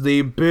 was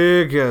the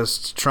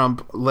biggest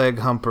Trump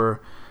humper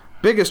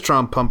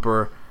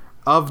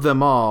of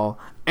them all.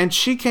 And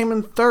she came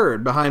in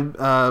third behind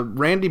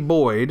Randy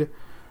Boyd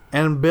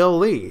and Bill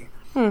Lee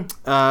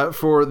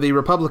for the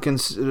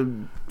Republicans.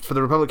 For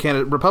the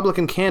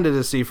Republican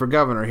candidacy for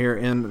governor here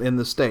in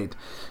the state.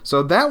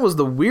 So that was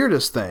the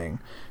weirdest thing.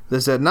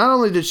 Is that not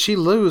only did she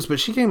lose, but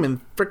she came in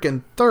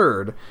freaking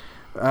third.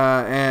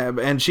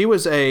 And she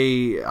was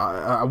a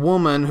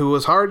woman who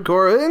was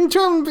hardcore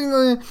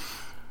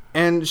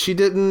and she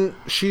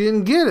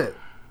didn't get it.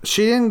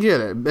 She didn't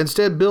get it.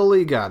 Instead, Bill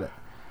Lee got it.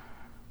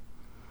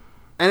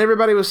 And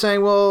everybody was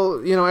saying,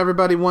 well,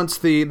 everybody wants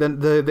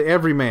the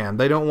everyman.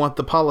 They don't want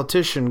the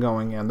politician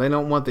going in. They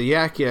don't want the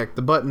yak,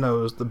 the butt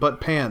nose, the butt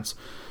pants.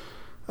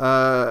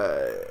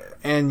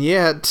 And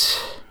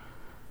yet,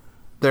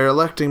 they're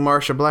electing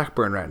Marsha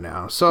Blackburn right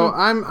now. So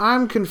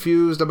I'm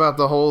confused about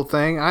the whole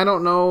thing. I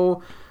don't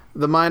know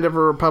the mind of a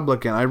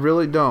Republican. I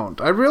really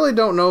don't. I really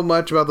don't know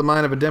much about the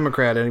mind of a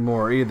Democrat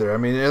anymore either. I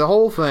mean, the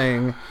whole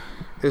thing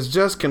is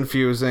just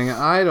confusing.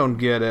 I don't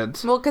get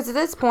it. Well, because at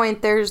this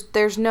point, there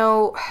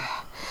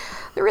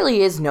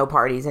really is no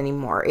parties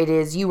anymore. It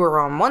is you are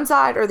on one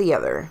side or the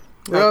other.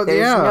 There's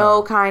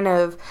no kind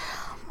of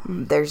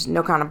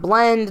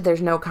blend.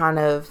 There's no kind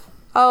of,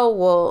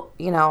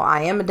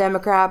 I am a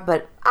Democrat,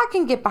 but I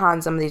can get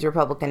behind some of these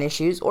Republican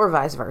issues, or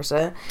vice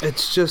versa.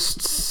 It's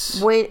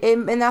just...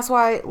 And that's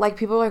why,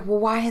 people are like, well,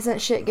 why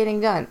isn't shit getting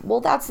done?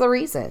 Well, that's the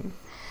reason.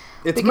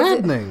 It's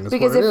maddening.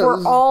 Because if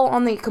we're all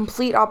on the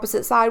complete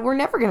opposite side, we're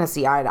never going to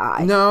see eye to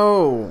eye.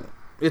 No.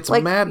 It's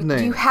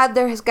maddening.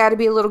 There has got to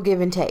be a little give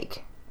and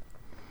take.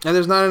 And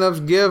there's not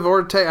enough give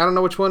or take. I don't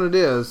know which one it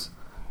is.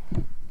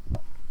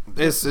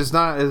 It's just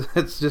not.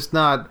 It's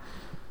not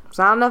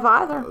enough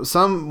either.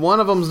 One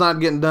of them's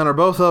not getting done, or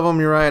both of them.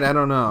 You're right. I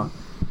don't know,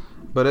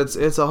 but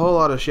it's a whole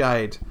lot of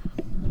shite.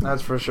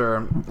 That's for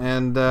sure.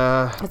 And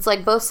it's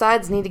like both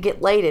sides need to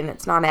get laid, and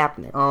it's not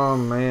happening. Oh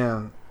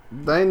man,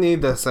 they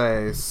need the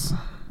says.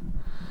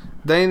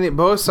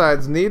 Both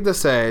sides need the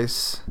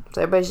says.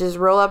 So everybody just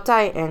roll up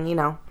tight, and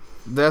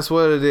That's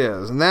what it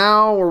is.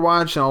 Now we're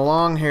watching a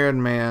long-haired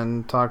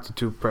man talk to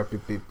 2 preppy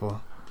people.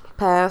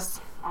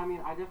 Pass. I mean,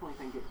 I definitely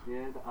think it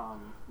did.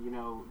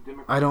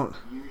 Democrats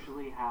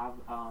usually have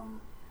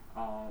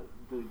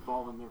the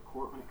ball in their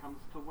court when it comes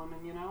to women,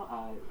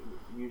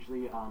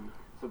 usually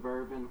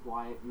suburban,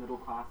 white,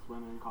 middle-class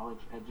women, college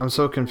educated. I'm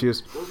so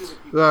confused.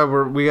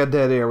 We got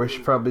dead air. We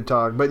should probably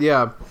talk. But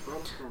yeah.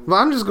 Well,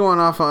 I'm just going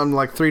off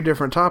on 3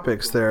 different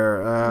topics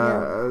there.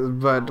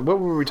 But what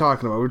were we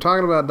talking about? We were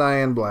talking about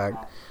Diane Black.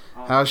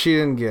 How she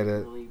didn't get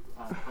it.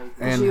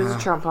 And she was a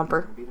Trump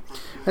humper.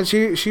 And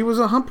she was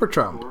a humper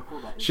Trump.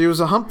 She was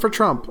a hump for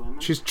Trump.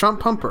 She's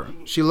Trump humper.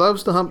 She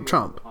loves to hump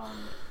Trump.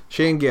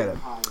 She didn't get it.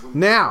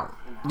 Now,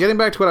 getting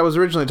back to what I was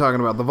originally talking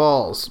about, the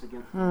Vols.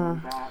 I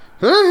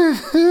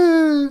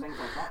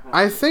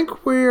think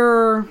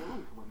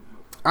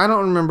I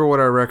don't remember what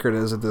our record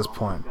is at this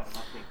point.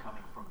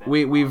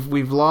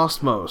 We've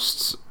lost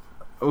most.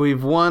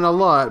 we've won a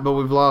lot, but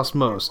we've lost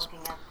most.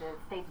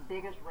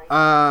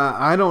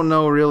 I don't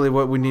know really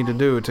what we need to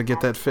do to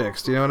get that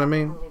fixed. You know what I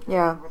mean?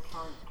 Yeah.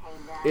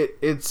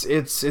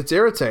 It's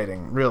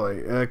irritating,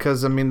 really,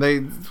 because I mean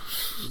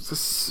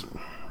this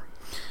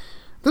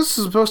is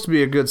supposed to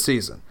be a good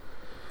season,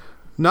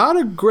 not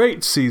a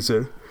great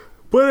season,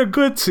 but a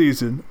good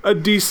season, a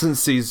decent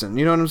season.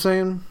 You know what I'm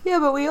saying? Yeah,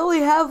 but we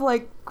only have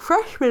like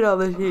freshmen on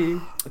the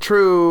team.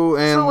 True,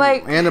 and so,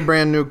 like, and a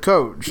brand new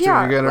coach. Too.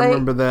 Yeah, You gotta like,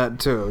 remember that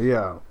too.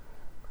 Yeah.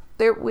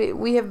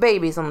 We have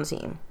babies on the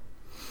team.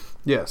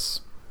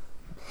 Yes.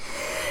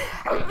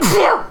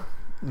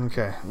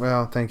 Okay.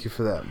 Well, thank you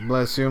for that.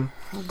 Bless you.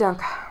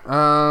 Dunk.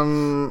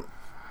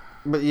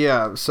 But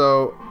yeah,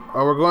 so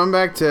we're going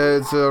back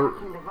to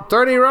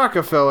 30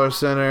 Rockefeller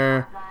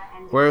Center,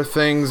 where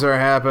things are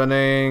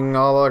happening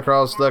all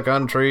across the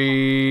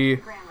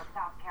country.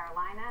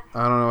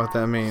 I don't know what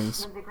that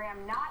means.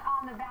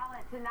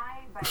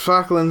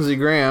 Fuck Lindsey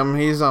Graham.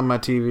 He's on my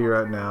TV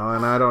right now,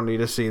 and I don't need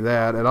to see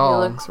that at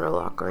all. He looks real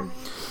awkward.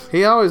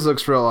 He always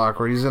looks real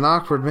awkward. He's an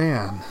awkward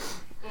man.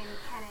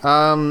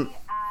 Do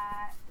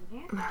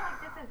you feel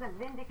like this is a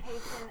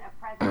vindication of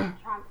President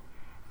Trump's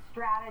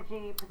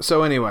strategy?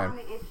 So anyway,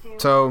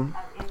 the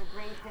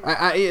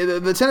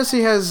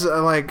Tennessee has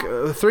like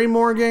 3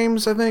 more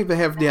games. I think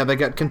they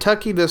got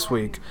Kentucky this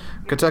week.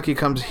 Kentucky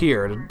comes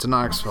here to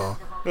Knoxville.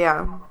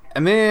 Yeah.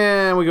 And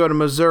then we go to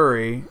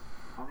Missouri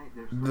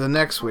the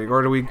next week,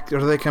 or do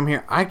they come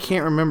here? I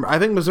can't remember. I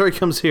think Missouri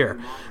comes here.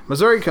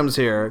 Kentucky comes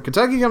here.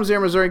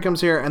 Missouri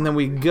comes here, and then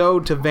we go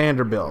to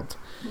Vanderbilt.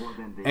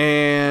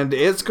 And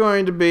it's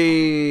going to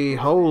be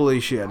holy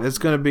shit. It's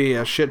going to be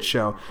a shit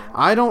show.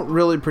 I don't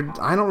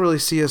really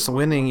see us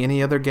winning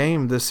any other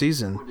game this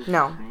season.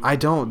 No, I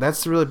don't.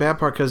 That's the really bad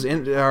part because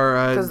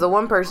the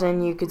one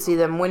person you could see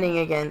them winning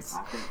against,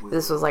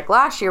 this was like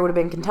last year, would have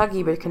been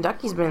Kentucky, but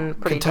Kentucky's been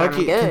pretty damn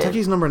good.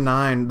 Kentucky's number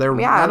 9. They're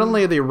not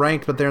only are they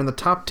ranked, but they're in the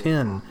top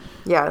 10.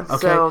 Yeah,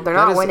 okay? So they're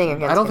not winning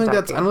against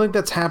Kentucky. I don't think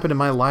that's happened in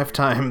my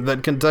lifetime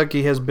that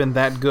Kentucky has been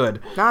that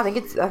good. No, I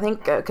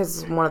think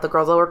because one of the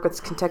girls I work with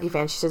is Kentucky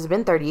fan. She says it's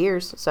been 30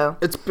 years. So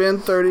it's been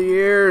 30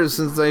 years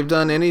since they've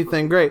done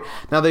anything great.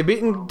 Now they've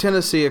beaten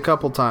Tennessee a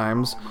couple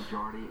times,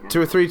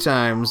 2 or 3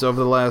 times over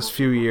the last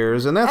few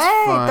years, and that's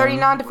fine.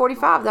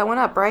 39-45. That went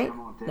up, right?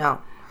 No.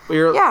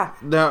 Yeah.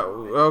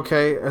 No.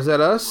 Okay. Is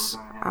that us?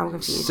 I'm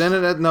confused.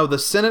 The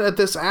Senate at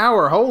this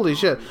hour. Holy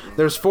shit!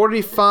 There's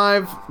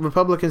 45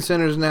 Republican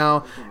senators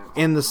now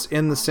in the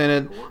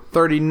Senate.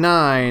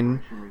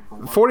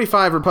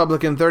 45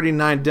 Republican,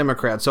 39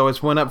 Democrat. So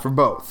it's went up for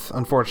both.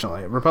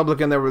 Unfortunately,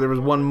 Republican. There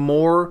was one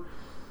more.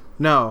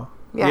 No.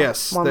 Yeah,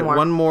 yes.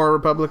 One more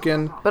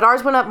Republican. But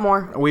ours went up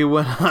more. We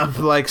went up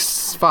like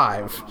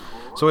 5.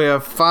 So we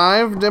have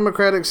 5 new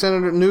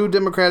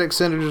Democratic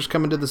senators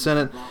coming to the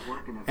Senate.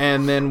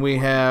 And then we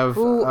have.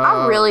 Ooh,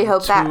 I really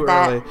hope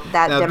that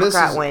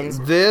Democrat wins.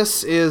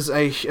 This is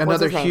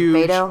another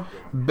huge.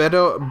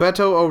 Beto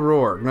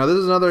O'Rourke. Now this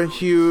is another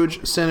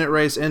huge Senate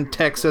race in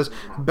Texas.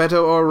 Beto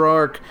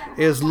O'Rourke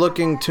is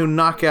looking to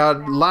knock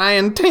out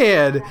Lion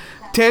Ted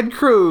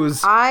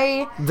Cruz.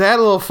 That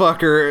little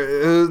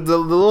fucker, the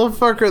little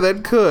fucker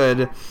that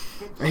could.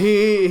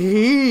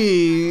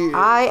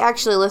 I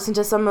actually listened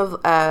to some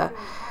of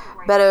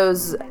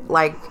Beto's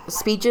like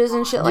speeches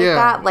and shit like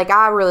that. Like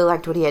I really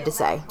liked what he had to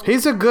say.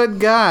 He's a good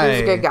guy.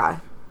 He's a good guy.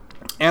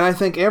 And I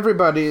think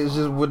everybody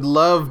would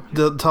love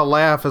to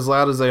laugh as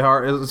loud as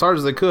as hard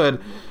as they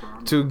could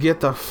to get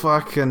the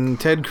fucking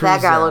Ted Cruz.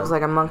 That guy looks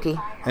like a monkey.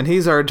 And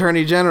he's our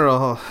Attorney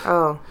General.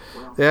 Oh.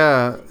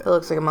 Yeah. He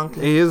looks like a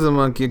monkey. He is a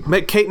monkey.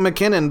 Kate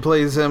McKinnon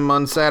plays him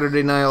on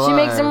Saturday Night Live. She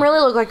makes him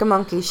really look like a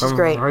monkey. She's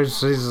great.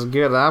 She's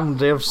good. I'm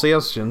Jeff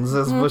Sessions.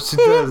 That's what she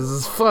does.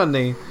 It's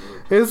funny.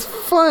 It's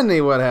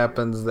funny what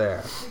happens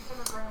there.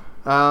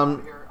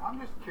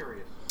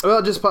 Well,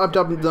 it just popped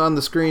up on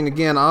the screen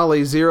again.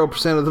 Ollie,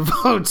 0% of the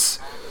votes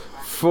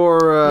for...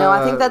 no,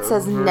 I think that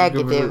says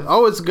negative.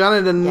 Oh, it's gone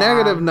into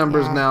negative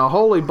numbers now.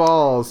 Holy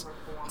balls.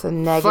 It's a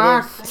negative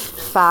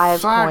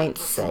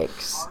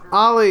 5.6.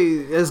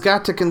 Ollie has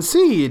got to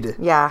concede.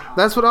 Yeah.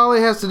 That's what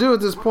Ollie has to do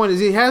at this point, is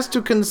he has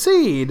to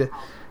concede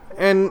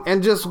and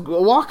just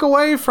walk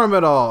away from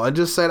it all and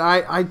just said,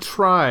 I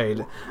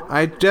tried.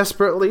 I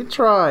desperately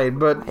tried,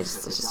 but... I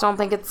just don't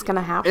think it's going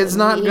to happen. It's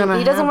not going to happen.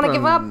 He doesn't want to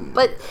give up,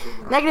 but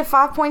negative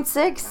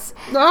 5.6.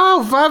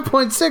 No,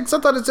 5.6. I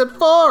thought it said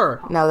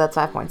 4. No, that's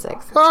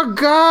 5.6. Oh,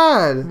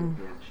 God.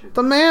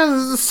 The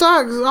man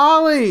sucks.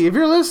 Ollie, if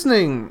you're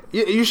listening,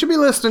 you should be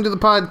listening to the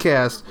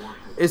podcast.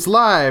 It's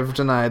live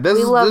tonight.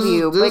 We love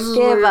you, but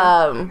give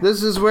up.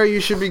 This is where you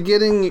should be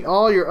getting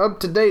all your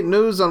up-to-date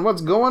news on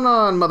what's going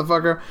on,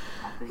 motherfucker.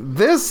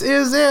 This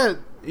is it.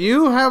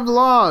 You have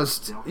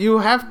lost. You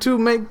have to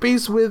make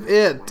peace with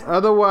it.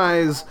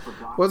 Otherwise,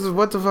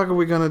 what the fuck are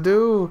we gonna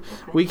do?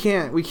 We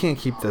can't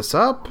keep this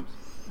up.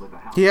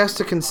 He has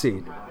to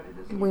concede.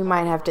 We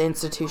might have to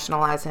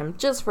institutionalize him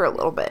just for a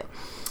little bit.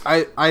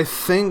 I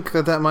think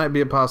that might be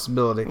a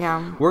possibility.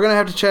 Yeah. We're going to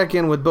have to check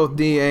in with both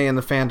DA and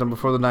the Phantom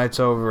before the night's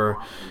over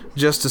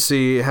just to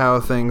see how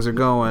things are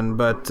going.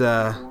 But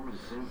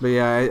But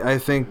yeah, I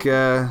think,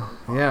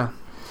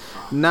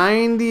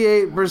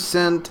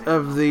 98%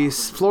 of the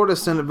Florida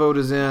Senate vote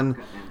is in.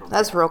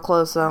 That's real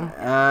close, though.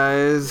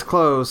 Is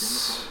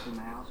close.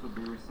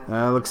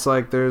 Looks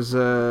like there's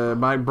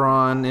Mike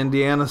Braun,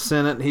 Indiana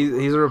Senate.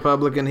 He's a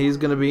Republican. He's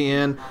going to be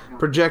in.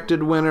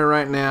 Projected winner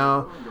right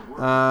now.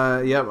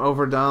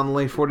 Over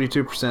Donnelly,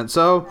 42%.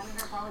 So,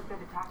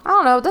 I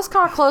don't know. That's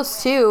kind of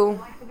close, too.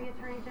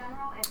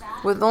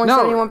 With only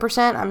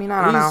 71%? I mean,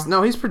 I don't know.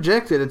 No, he's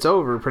projected. It's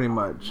over, pretty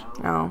much.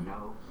 No.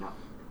 We'll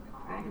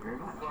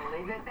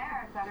leave it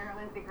there. Senator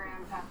Lindsey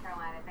Graham, South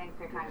Carolina. Thanks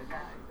for your time,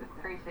 sir.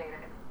 Appreciate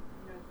it.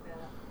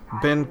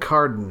 Ben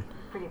Cardin.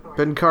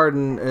 Ben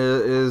Cardin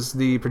is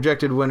the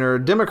projected winner,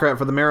 Democrat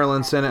for the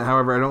Maryland Senate.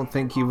 However, I don't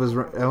think he was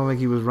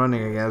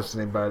running against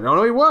anybody. Oh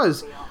no, he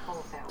was.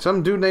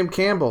 Some dude named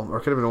Campbell, or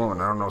could have been a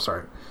woman. I don't know.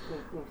 Sorry.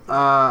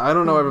 I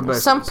don't know everybody.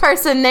 Some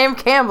person named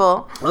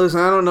Campbell. Listen,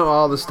 I don't know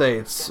all the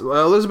states.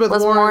 Elizabeth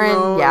Warren,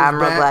 though, yeah, I'm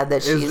real glad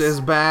that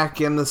is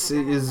back in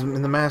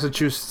the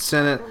Massachusetts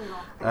Senate,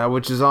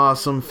 which is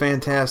awesome.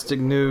 Fantastic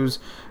news.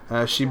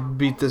 She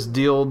beat this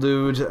Deal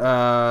dude,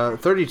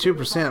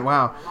 32%.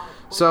 Wow.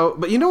 So,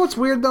 but you know what's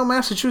weird though?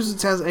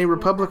 Massachusetts has a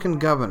Republican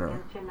governor.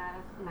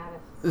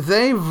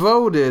 They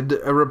voted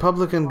a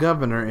Republican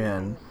governor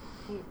in.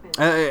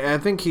 I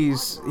think he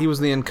was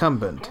the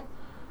incumbent.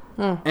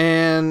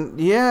 And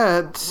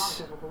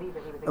yet,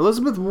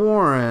 Elizabeth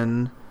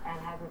Warren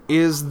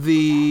is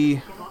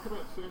the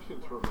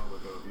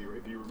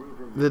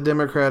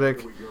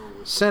Democratic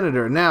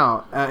senator.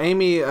 Now,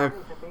 Amy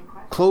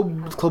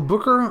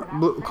Klobuchar.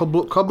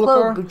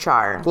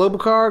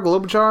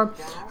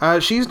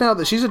 She's a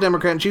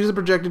Democrat, and she's the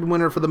projected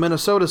winner for the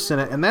Minnesota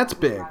Senate, and that's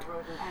big.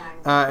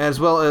 As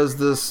well as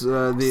this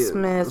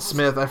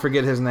Smith. I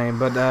forget his name,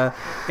 but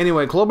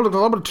anyway,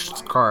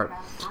 Klobuchar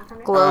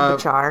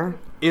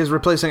is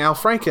replacing Al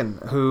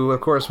Franken, who of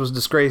course was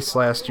disgraced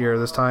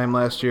this time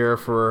last year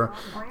for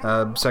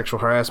sexual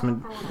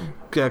harassment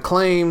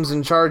claims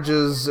and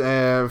charges,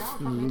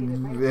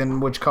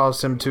 in which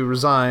caused him to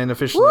resign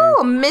officially.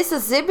 Woo,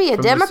 Mississippi, a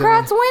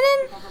Democrat's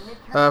winning?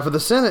 For the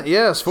Senate,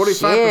 yes,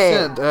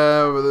 45%.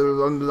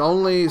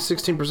 Only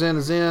 16%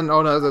 is in.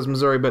 Oh no, that's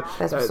Missouri, but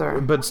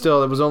but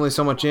still, there was only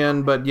so much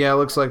in. But yeah, it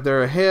looks like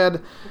they're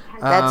ahead.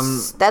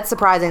 That's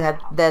surprising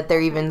that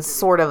they're even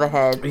sort of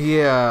ahead.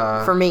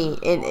 Yeah. For me,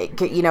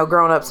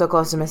 growing up so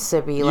close to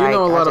Mississippi, you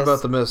know a lot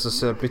about the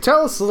Mississippi.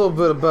 Tell us a little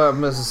bit about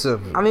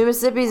Mississippi. I mean,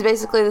 Mississippi is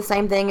basically the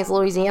same thing as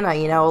Louisiana.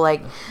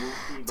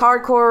 It's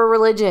hardcore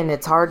religion.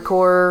 It's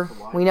hardcore.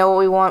 We know what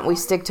we want. We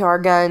stick to our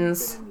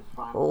guns.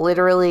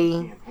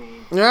 Literally.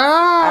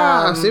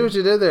 I see what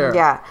you did there.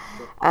 Yeah.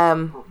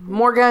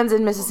 More guns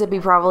in Mississippi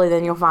probably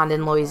than you'll find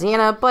in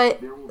Louisiana, but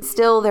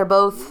still,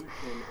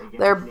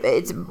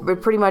 it's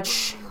pretty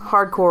much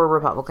hardcore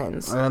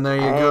Republicans. And there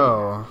you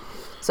go.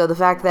 So the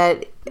fact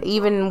that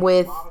even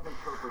with,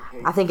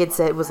 I think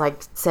it was like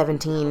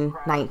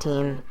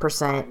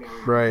 19%,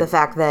 right? The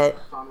fact that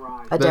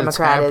a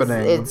Democrat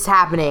it's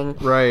happening,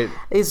 right,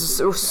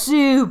 is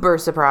super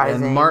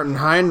surprising. And Martin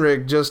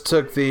Heinrich just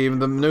took the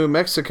New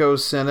Mexico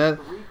Senate.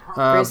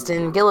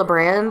 Kristen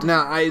Gillibrand.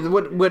 Now, I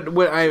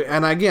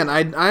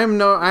am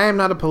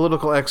not a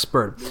political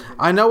expert.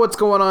 I know what's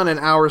going on in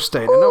our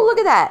state. Ooh, look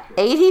at that,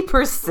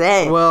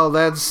 80%. Well,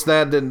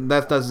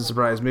 that doesn't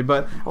surprise me.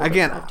 But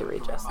again,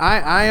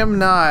 I am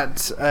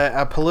not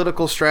a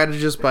political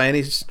strategist by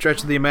any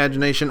stretch of the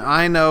imagination.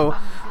 I know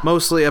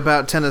mostly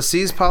about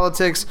Tennessee's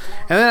politics,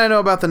 and then I know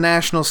about the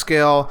national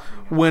scale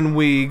when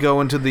we go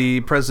into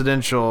the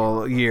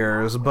presidential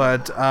years.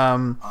 But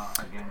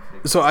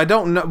so I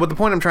don't know. But the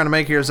point I'm trying to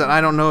make here is that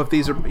I don't know if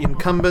these are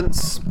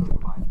incumbents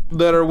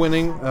that are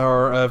winning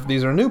or if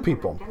these are new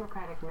people.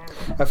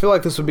 I feel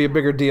like this would be a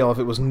bigger deal if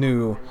it was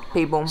new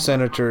people,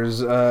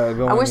 senators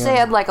going. I wish they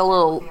had like a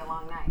little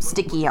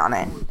sticky on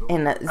it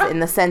in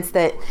the sense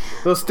that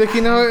little sticky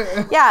note.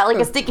 Yeah, like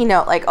a sticky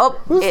note. Like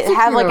it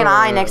had like an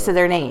I next to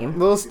their name.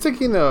 Little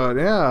sticky note.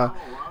 Yeah.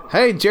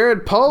 Hey,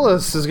 Jared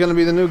Polis is going to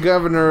be the new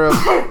governor of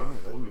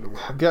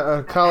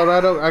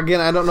Colorado.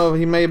 Again, I don't know if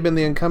he may have been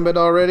the incumbent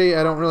already.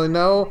 I don't really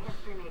know.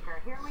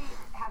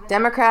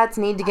 Democrats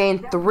need to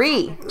gain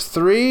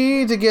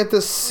 3 to get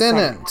the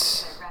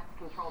Senate.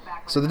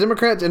 So the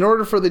Democrats, in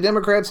order for the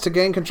Democrats to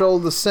gain control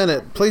of the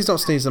Senate, please don't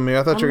sneeze on me.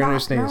 I thought you were going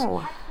to sneeze.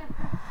 No.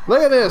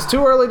 Look at this.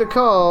 Too early to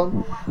call.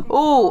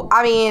 Ooh,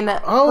 I mean,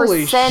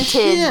 holy percentage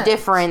shit.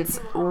 Difference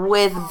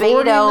with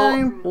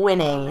Beto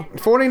winning.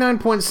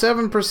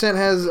 49.7%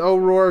 has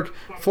O'Rourke.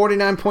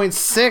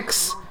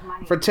 49.6%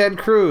 for Ted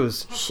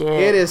Cruz. Shit.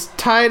 It is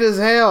tight as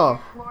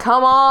hell.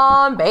 Come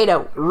on,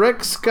 Beto.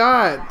 Rick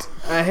Scott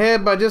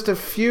ahead by just a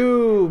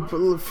few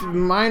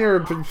minor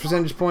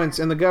percentage points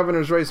in the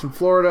governor's race in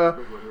Florida.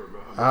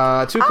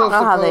 I don't know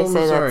how they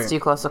say that's too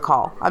close to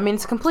call. I mean,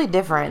 it's a complete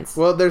difference.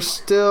 Well, there's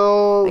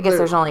still... I guess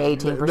there's only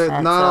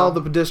 18%. Not all the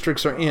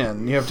districts are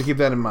in. You have to keep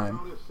that in mind.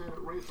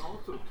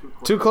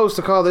 Too close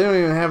to call. They don't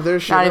even have their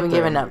shit. Not even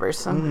giving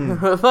numbers.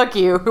 Fuck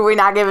you. We're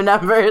not giving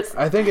numbers.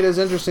 I think it is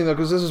interesting, though,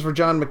 because this is for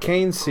John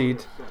McCain's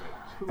seat.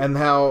 and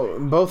how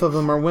both of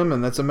them are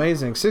women. That's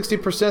amazing.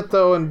 60%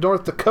 though in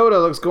North Dakota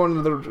looks going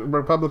to the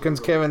Republicans.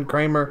 Kevin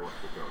Kramer,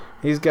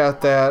 he's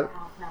got that.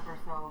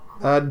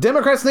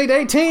 Democrats need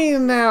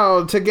 18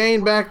 now to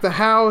gain back the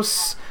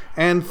House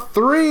and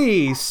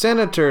 3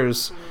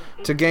 senators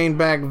to gain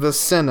back the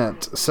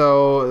Senate.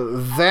 So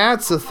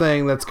that's a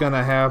thing that's going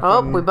to happen.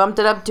 Oh, we bumped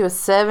it up to a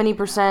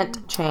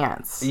 70%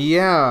 chance.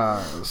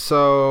 Yeah,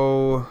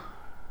 so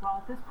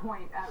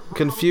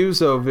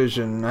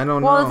Confuso-vision. I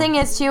don't know. Well, the thing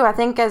is, too, I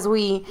think as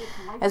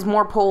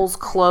more polls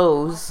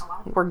close,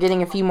 we're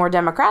getting a few more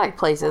Democratic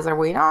places, are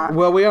we not?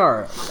 Well, we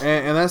are,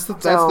 and that's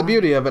the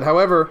beauty of it.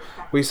 However,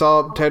 we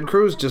saw Ted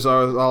Cruz just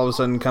all of a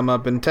sudden come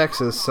up in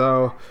Texas,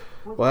 so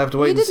we'll have to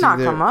wait and see. He did not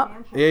come up.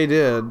 Yeah, he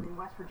did.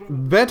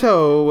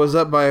 Beto was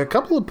up by a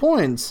couple of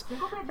points,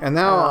 and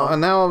now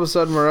all of a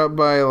sudden we're up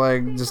by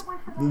like just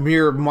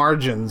mere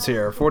margins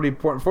here,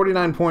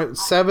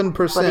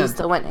 49.7%. But he's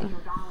still winning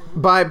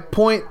by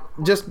point.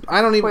 Just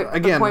I don't even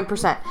point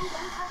percent.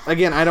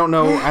 Again, I don't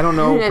know percentages. Don't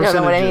know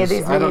what any of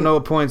these I don't know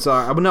what points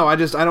are. No, I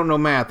don't know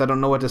math. I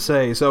don't know what to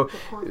say. So,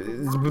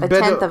 a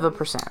tenth of a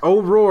percent.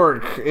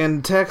 O'Rourke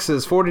in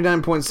Texas,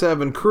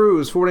 49.7.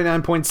 Cruz,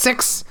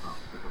 49.6.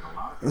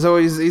 So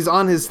he's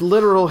on his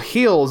literal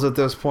heels at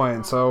this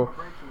point. So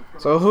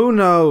who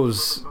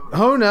knows?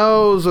 Who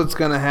knows what's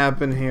gonna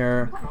happen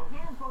here?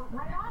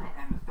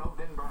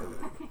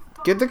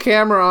 Get the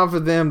camera off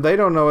of them. They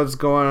don't know what's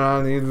going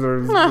on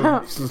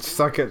either.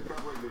 Suck it.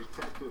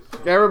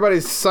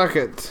 Everybody suck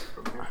it.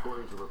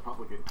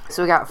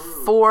 So we got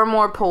 4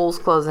 more polls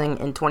closing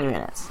in 20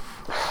 minutes.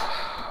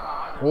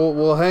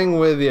 We'll hang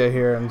with you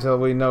here until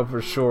we know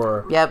for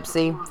sure. Yep,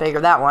 see?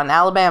 Figure that one.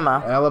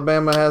 Alabama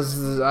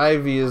has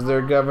Ivy as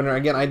their governor.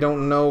 Again, I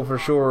don't know for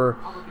sure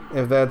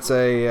if that's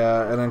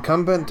an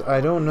incumbent. I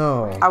don't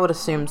know. I would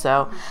assume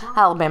so.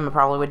 Alabama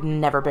probably would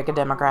never pick a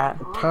Democrat.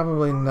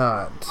 Probably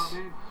not.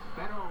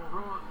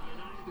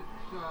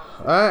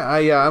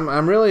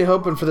 I'm really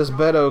hoping for this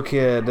Beto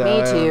kid.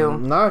 Me too.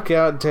 Knock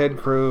out Ted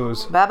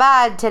Cruz.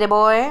 Bye-bye, Teddy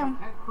boy.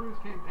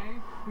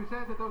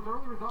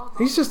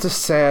 He's just a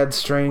sad,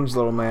 strange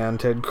little man,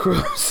 Ted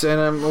Cruz,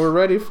 and we're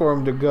ready for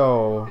him to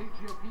go.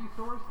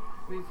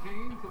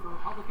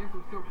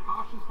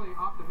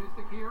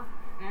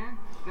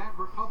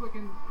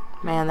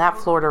 Man, that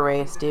Florida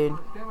race, dude.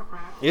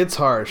 It's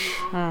harsh.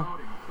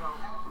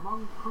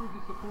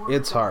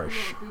 It's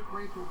harsh.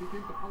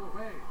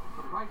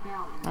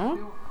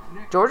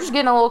 Georgia's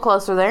getting a little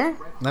closer there.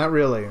 Not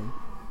really.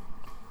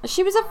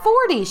 She was at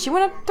 40. She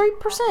went up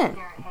 3%.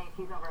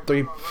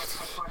 3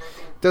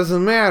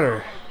 doesn't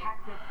matter.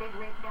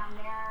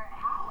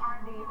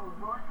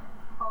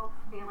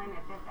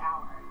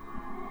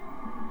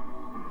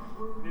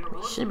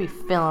 Should be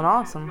feeling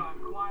awesome.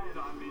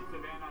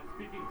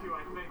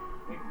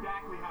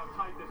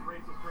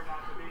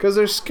 Because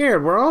they're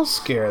scared. We're all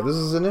scared. This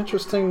is an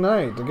interesting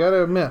night. I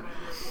gotta admit.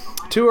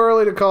 Too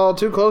early to call,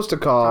 too close to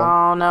call.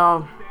 Oh,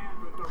 no.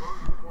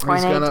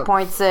 0.8 to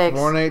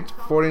 0.6.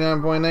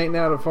 49.8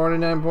 now to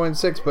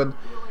 49.6, but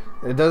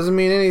it doesn't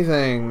mean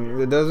anything.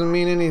 It doesn't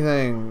mean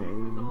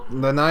anything.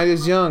 The night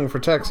is young for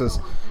Texas.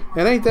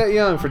 It ain't that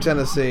young for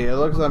Tennessee. It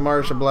looks like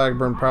Marsha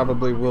Blackburn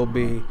probably will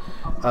be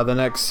the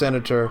next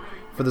senator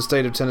for the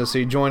state of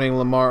Tennessee, joining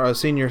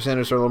Senior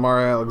Senator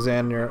Lamar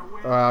Alexander.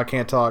 I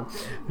can't talk.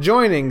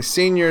 Joining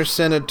Senior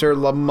Senator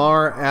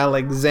Lamar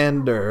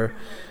Alexander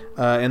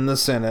in the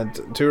Senate.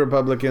 2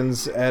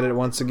 Republicans at it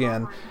once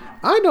again.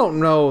 I don't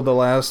know the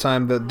last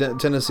time that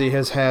Tennessee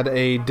has had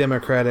a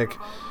Democratic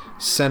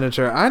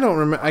senator. I don't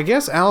remember. I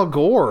guess Al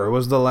Gore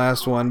was the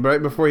last one,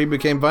 right before he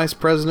became vice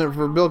president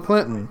for Bill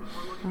Clinton.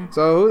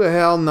 So who the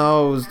hell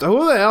knows?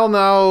 Who the hell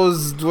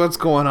knows what's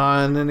going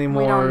on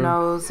anymore? We don't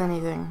knows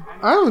anything.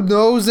 I don't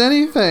knows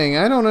anything.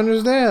 I don't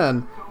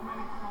understand.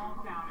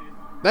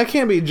 That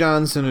can't be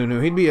John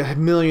Sununu. He'd be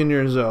 1,000,000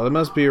 years old. It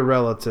must be a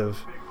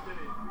relative.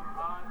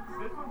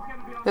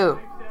 Who?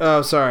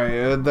 Oh,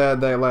 sorry.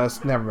 That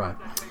last. Never mind.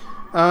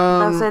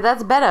 I'll say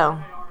that's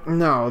Beto.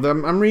 No,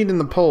 I'm reading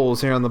the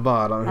polls here on the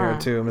bottom here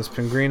too. Miss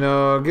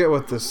Pengrino, get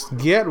with this.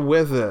 Get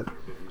with it.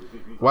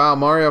 Wow,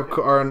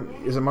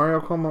 is it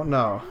Mario Cuomo?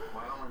 No.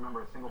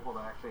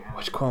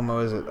 Which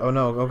Cuomo is it? Oh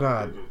no! Oh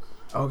god!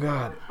 Oh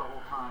god!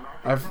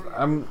 I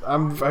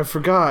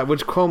forgot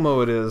which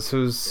Cuomo it is.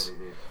 Who's?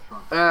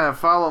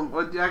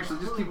 Follow.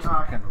 Actually, just keep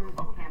talking.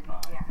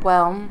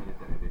 Well,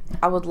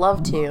 I would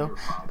love to,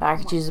 but I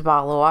could use a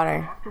bottle of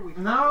water.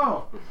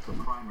 No.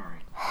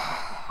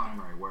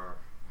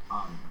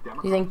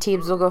 You think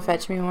Teebs will go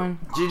fetch me one?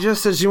 She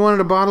just said she wanted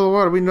a bottle of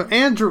water. We know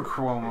Andrew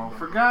Cuomo.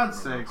 For God's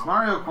sakes,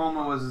 Mario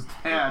Cuomo was his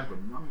dad.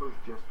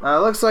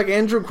 Looks like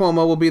Andrew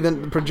Cuomo will be the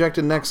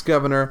projected next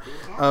governor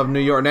of New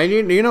York. Now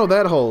you know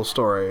that whole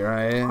story,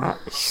 right?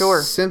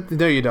 Sure.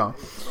 No, you don't.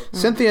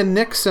 Cynthia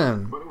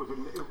Nixon,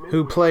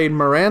 who played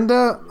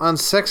Miranda on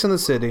Sex and the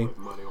City.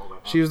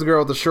 She was the girl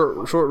with the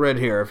short red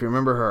hair, if you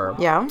remember her.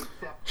 Yeah.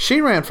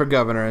 She ran for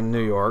governor in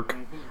New York.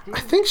 I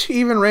think she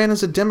even ran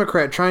as a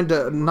Democrat trying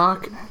to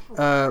knock,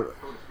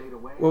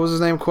 what was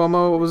his name,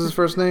 Cuomo? What was his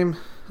first name?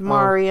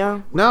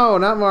 Mario. No,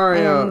 not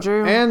Mario.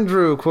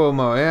 Andrew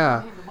Cuomo,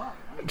 yeah.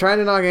 Trying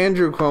to knock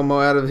Andrew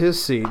Cuomo out of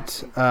his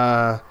seat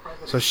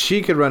so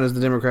she could run as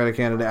the Democratic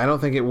candidate. I don't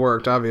think it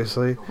worked,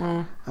 obviously.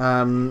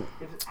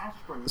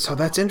 So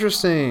that's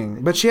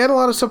interesting. But she had a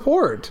lot of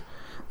support.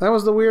 That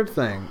was the weird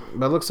thing.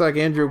 But it looks like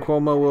Andrew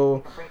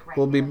Cuomo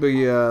will be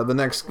the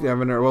next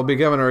governor. Will be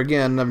governor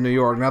again of New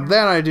York. Now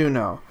that I do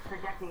know.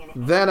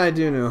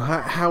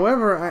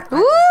 However,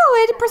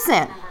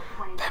 80%.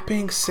 That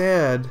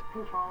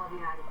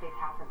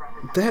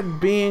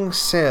being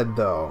said,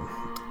 though,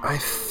 I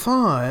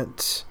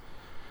thought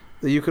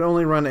that you could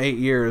only run 8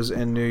 years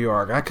in New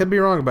York. I could be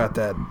wrong about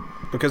that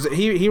because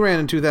he ran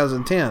in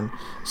 2010,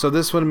 so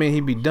this would mean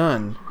he'd be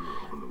done.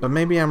 But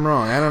maybe I'm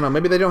wrong. I don't know.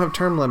 Maybe they don't have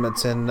term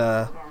limits in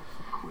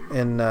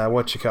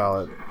what you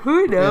call it.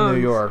 Who knows? In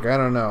New York, I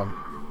don't know.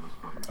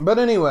 But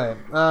anyway,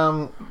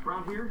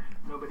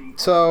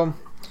 so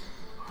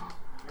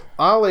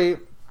Ollie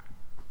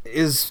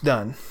is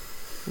done.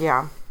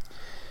 Yeah.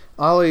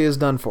 Ollie is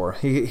done for.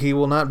 He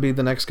will not be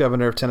the next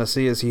governor of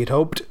Tennessee as he had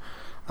hoped.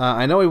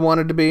 I know he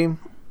wanted to be.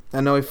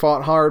 I know he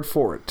fought hard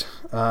for it.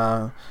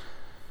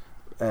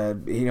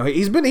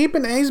 He's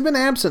been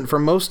absent for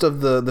most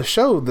of the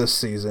show this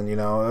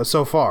season.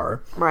 So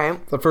far.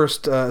 Right. The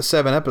first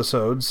 7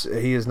 episodes,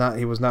 he was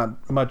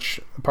not much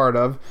a part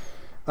of.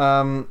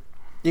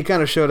 He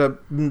kind of showed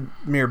up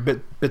mere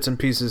bits and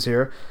pieces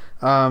here.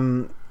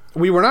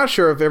 We were not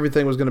sure if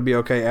everything was going to be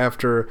okay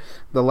after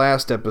the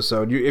last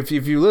episode. If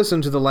you listen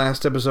to the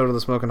last episode of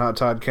the Smokin' Hot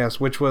Toddcast,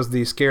 which was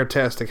the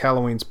Scare-tastic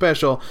Halloween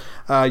special,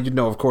 you'd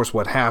know, of course,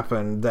 what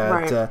happened.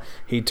 That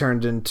he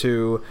turned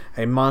into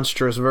a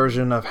monstrous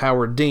version of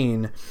Howard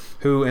Dean,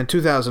 who in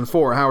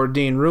 2004, Howard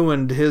Dean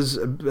ruined his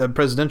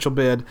presidential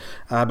bid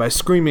by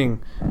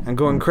screaming and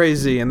going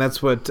crazy, and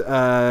that's what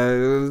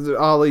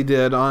Ollie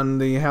did on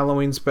the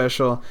Halloween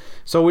special.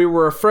 So we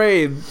were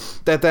afraid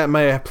that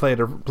may have played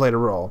a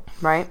role.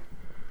 Right.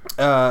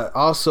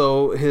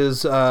 Also,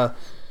 his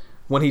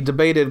when he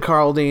debated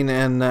Carl Dean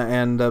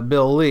and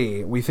Bill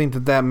Lee, we think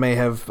that may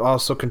have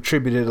also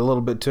contributed a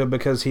little bit to it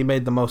because he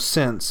made the most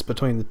sense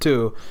between the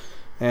two,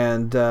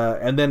 and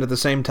then at the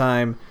same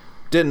time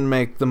didn't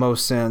make the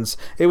most sense.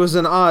 It was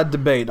an odd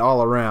debate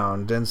all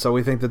around, and so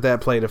we think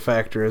that played a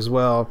factor as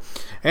well,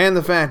 and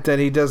the fact that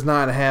he does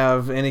not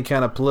have any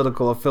kind of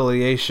political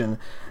affiliation.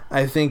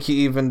 I think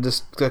he even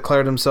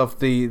declared himself of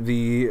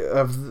the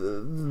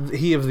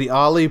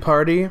Ollie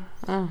party,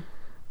 and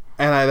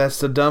that's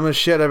the dumbest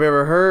shit I've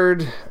ever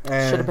heard.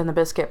 Should have been the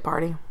biscuit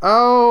party.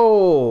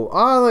 Oh,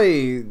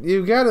 Ollie,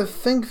 you got to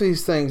think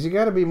these things. You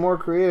got to be more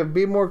creative.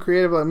 Be more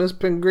creative like Miss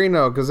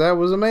Pengrino, because that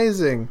was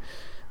amazing.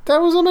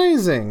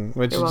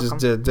 What you just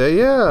did there.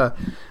 Yeah,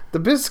 the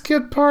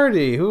biscuit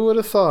party. Who would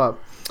have thought?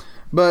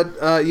 But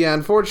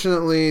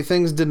unfortunately,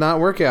 things did not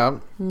work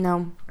out.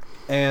 No.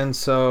 And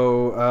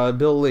so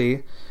Bill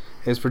Lee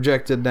is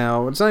projected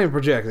now. It's not even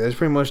projected. It's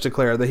pretty much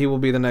declared that he will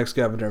be the next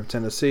governor of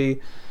Tennessee.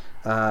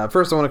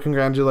 First, I want to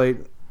congratulate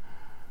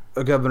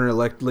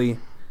Governor-elect Lee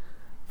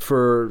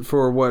for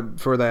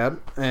that.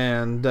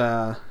 And,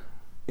 I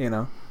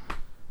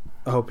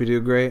hope you do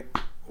great.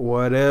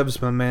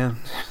 Whatevs, my man.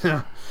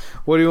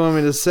 What do you want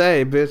me to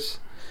say, bitch?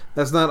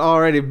 That's not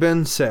already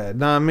been said.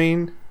 Know what I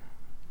mean?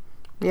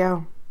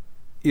 Yeah.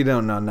 You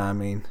don't know what I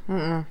mean.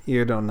 Mm-mm.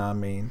 You don't know what I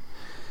mean.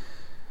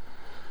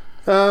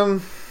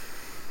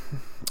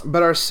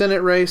 But our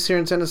Senate race here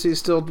in Tennessee is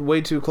still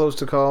way too close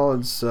to call.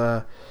 It's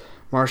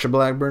Marsha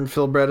Blackburn,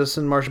 Phil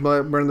Bredesen. Marsha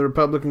Blackburn, the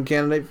Republican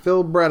candidate.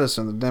 Phil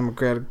Bredesen, the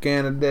Democratic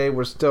candidate.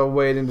 We're still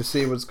waiting to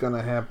see what's going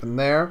to happen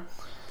there.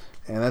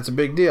 And that's a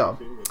big deal.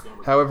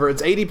 However,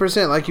 it's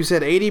 80%, like you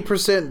said,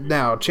 80%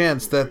 now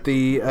chance that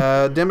the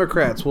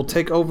Democrats will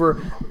take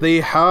over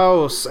the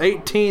House.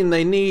 18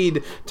 they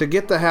need to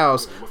get the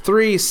House.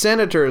 3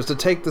 senators to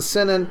take the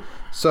Senate.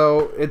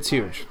 So it's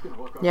huge.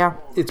 Yeah.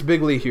 It's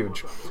bigly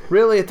huge.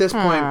 Really, at this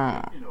point,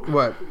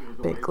 what?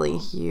 Bigly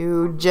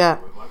huge. I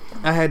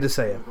had to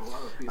say it.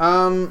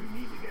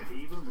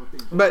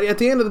 But at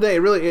the end of the day,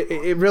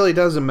 it really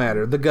doesn't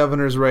matter. The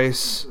governor's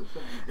race,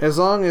 as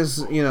long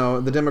as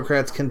the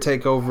Democrats can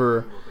take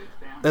over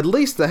at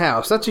least the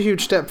House, that's a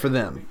huge step for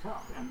them.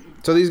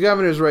 So these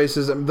governor's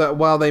races,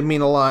 while they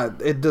mean a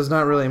lot, it does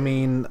not really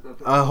mean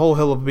a whole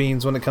hill of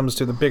beans when it comes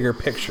to the bigger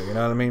picture. You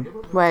know what I mean?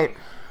 Right.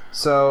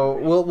 So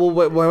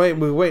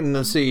we're waiting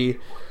to see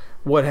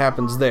what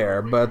happens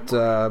there. But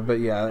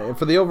yeah,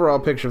 for the overall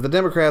picture, if the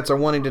Democrats are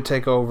wanting to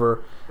take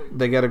over,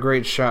 they got a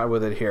great shot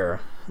with it here.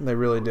 They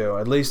really do,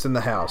 at least in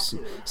the House.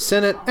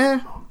 Senate,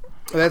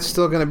 that's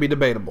still going to be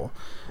debatable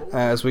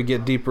as we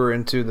get deeper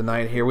into the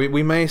night here.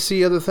 We may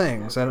see other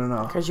things. I don't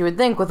know. Because you would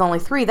think with only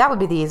 3, that would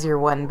be the easier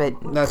one, but...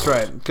 That's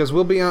right. Because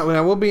we'll be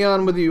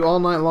on with you all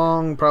night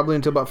long, probably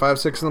until about 5,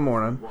 6 in the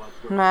morning.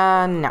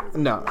 No.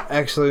 No.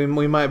 Actually,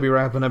 we might be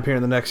wrapping up here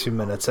in the next few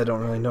minutes. I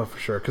don't really know for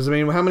sure. Because,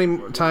 how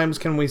many times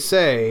can we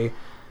say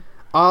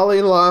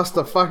Ollie lost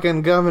the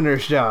fucking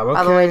governor's job, okay?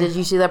 By the way, did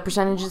you see that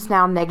percentage is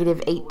now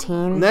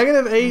 -18?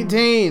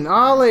 -18.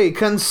 Ollie,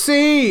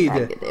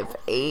 concede.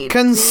 -18.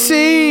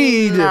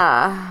 Concede.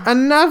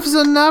 Enough's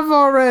enough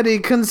already.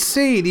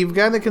 Concede. You've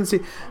got to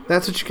concede.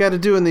 That's what you got to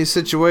do in these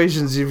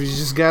situations. You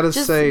just got to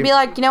say. Be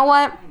like, you know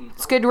what?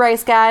 It's a good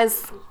race,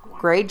 guys.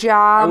 Great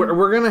job.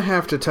 We're going to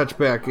have to touch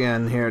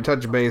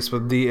base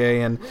with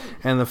DA and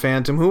the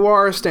Phantom, who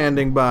are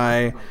standing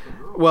by.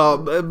 Well,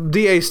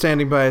 DA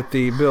standing by at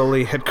the Bill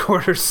Lee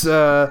headquarters,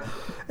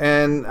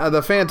 and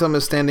the Phantom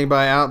is standing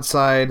by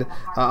outside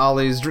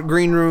Ollie's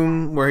green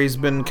room, where he's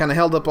been kind of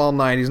held up all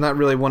night. He's not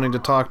really wanting to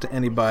talk to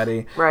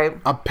anybody. Right.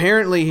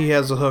 Apparently, he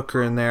has a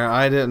hooker in there.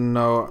 I didn't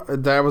know.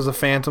 That was a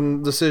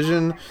Phantom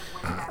decision.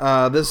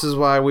 This is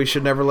why we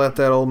should never let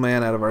that old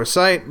man out of our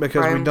sight,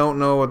 because we don't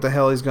know what the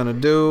hell he's going to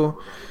do.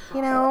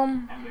 You know,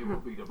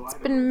 it's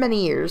been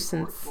many years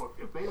since...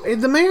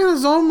 The man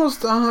is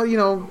almost,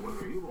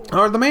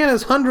 or the man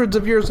is hundreds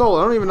of years old.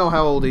 I don't even know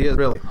how old he is,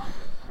 really.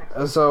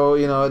 So,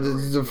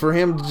 for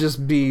him to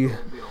just be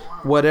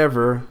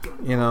whatever,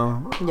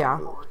 Yeah.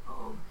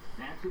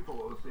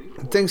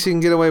 thinks he can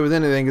get away with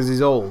anything because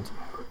he's old.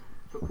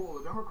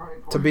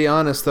 To be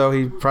honest, though,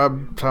 he's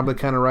probably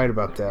kind of right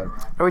about that.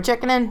 Are we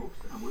checking in?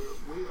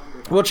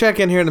 We'll check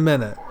in here in a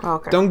minute.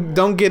 Okay.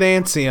 Don't get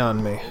antsy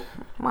on me.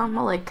 Well,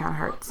 my leg kind of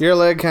hurts. Your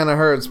leg kind of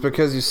hurts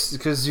because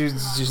your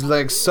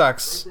leg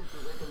sucks.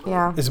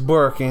 Yeah. It's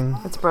working.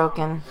 It's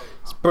broken.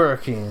 It's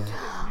working.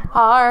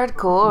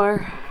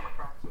 Hardcore.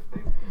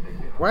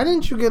 Why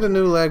didn't you get a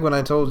new leg when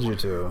I told you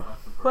to?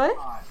 What?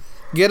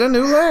 Get a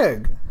new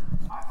leg.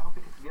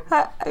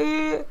 Oh,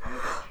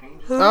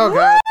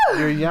 God.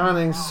 You're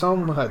yawning so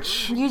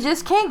much. You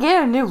just can't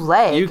get a new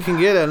leg. You can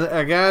get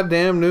a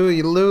goddamn new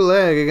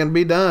leg. It can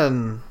be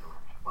done.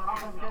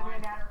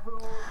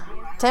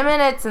 10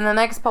 minutes and the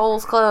next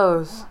poll's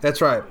closed.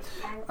 That's right.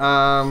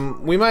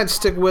 We might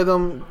stick with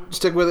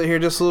it here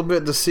just a little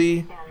bit to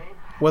see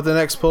what the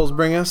next polls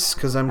bring us,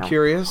 because I'm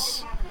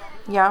curious.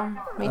 Yeah,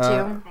 me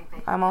too.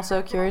 I'm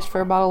also curious for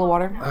a bottle of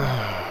water.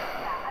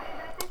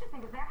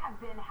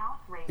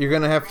 You're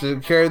going to have to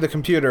carry the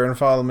computer and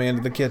follow me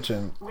into the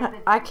kitchen.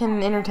 I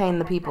can entertain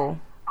the people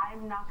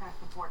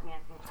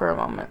for a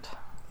moment.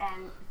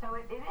 And so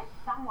it is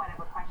somewhat of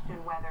a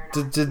question whether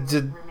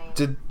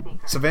Did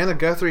Savannah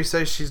Guthrie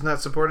say she's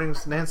not supporting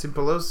Nancy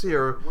Pelosi,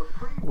 or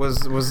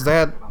was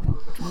that?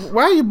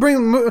 Why are you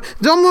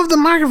don't move the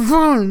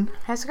microphone?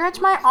 I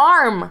scratched my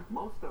arm.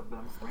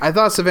 I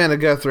thought Savannah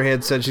Guthrie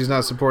had said she's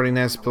not supporting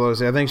Nancy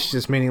Pelosi. I think she's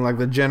just meaning like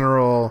the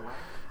general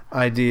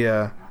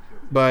idea.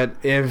 But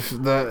if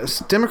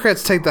the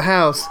Democrats take the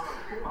House,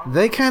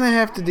 they kind of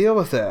have to deal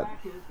with that.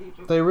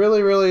 They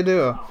really, really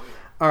do.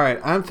 All right,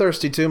 I'm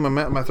thirsty too.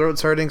 My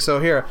throat's hurting. So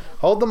here,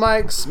 hold the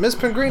mics. Miss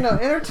Pengrino,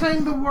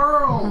 entertain the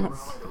world.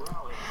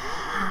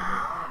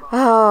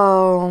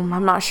 Oh,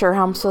 I'm not sure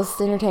how I'm supposed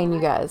to entertain you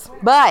guys.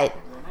 But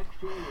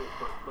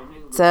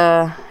it's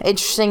a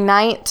interesting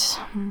night.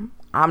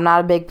 I'm not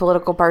a big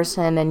political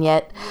person, and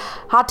yet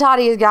Hot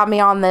Toddy has got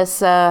me on this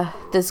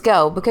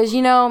go. Because,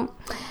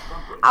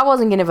 I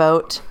wasn't going to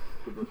vote.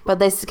 But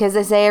because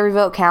they say every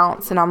vote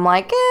counts, and I'm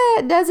like,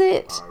 does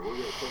it?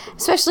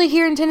 Especially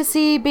here in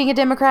Tennessee, being a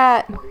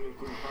Democrat,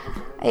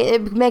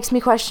 it makes me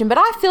question. But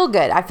I feel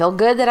good. I feel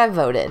good that I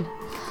voted.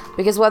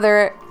 Because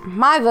whether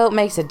my vote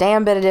makes a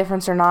damn bit of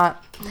difference or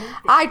not,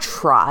 I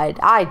tried.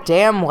 I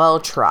damn well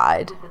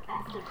tried.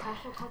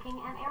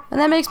 And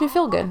that makes me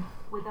feel good.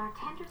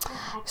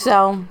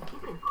 So,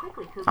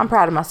 I'm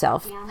proud of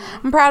myself.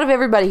 I'm proud of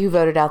everybody who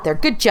voted out there.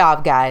 Good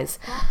job, guys.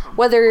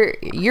 Whether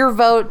your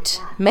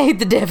vote made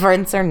the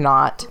difference or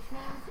not,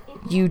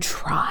 you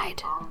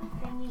tried.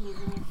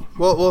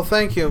 Well,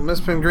 thank you, Miss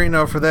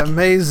Pengrino, for that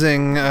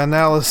amazing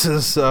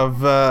analysis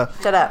of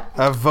Shut up.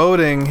 Of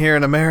voting here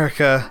in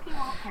America.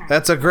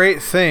 That's a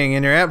great thing,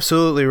 and you're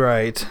absolutely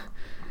right.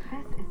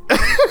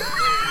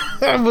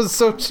 That was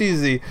so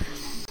cheesy.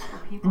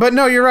 But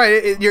no, you're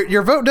right.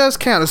 Your vote does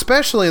count,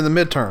 especially in the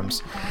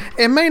midterms.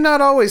 It may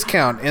not always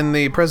count in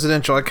the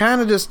presidential. It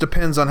kind of just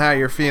depends on how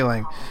you're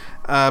feeling.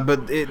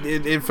 But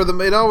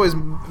it always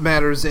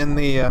matters in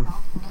the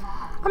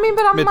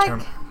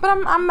midterm.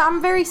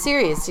 I'm very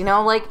serious.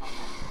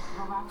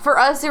 For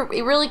us, it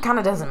really kind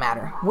of doesn't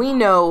matter. We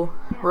know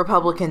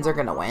Republicans are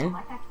gonna win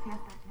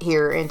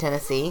here in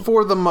Tennessee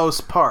for the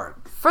most part.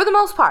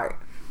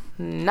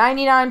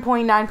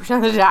 99.9%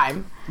 of the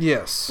time.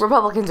 Yes.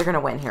 Republicans are going to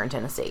win here in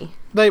Tennessee.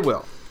 They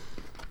will.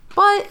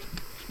 But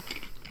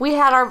we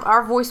had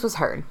our voice was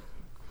heard.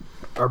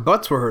 Our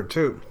butts were heard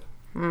too.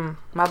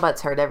 My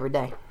butt's hurt every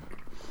day.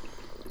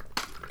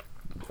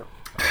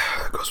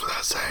 That goes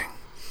without saying.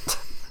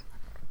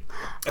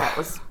 That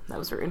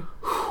was rude.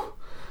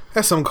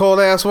 That's some cold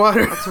ass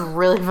water. That's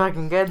really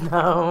fucking good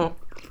though.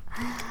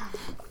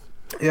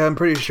 Yeah, I'm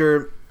pretty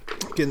sure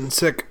getting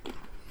sick.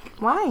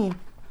 Why?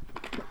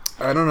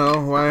 I don't know.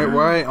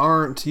 Why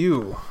aren't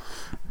you?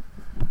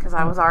 Because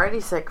I was already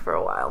sick for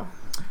a while.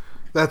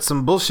 That's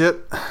some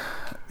bullshit.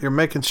 You're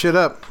making shit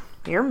up.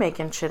 You're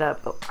making shit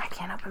up, but I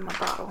can't open my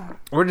bottle.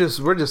 We're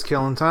just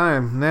killing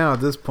time now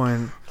at this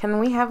point. Can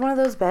we have one of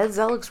those beds?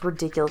 That looks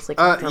ridiculously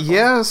comfortable.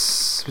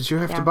 Yes, but you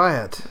have to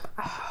buy it.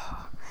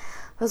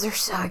 Those are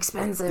so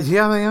expensive.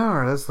 Yeah, they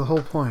are. That's the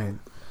whole point.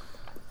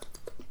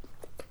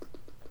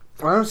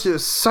 Why don't you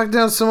suck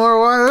down some more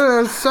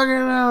water? Suck it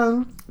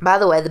down. By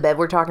the way, the bed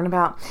we're talking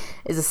about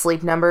is a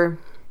Sleep Number.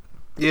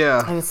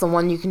 Yeah. And it's the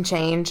one you can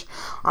change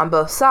on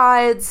both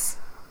sides,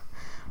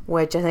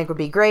 which I think would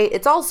be great.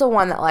 It's also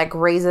one that like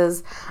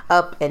raises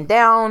up and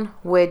down,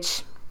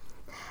 which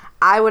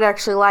I would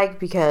actually like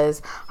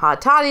because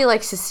Hot Toddy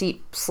likes to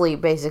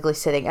sleep basically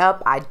sitting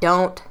up. I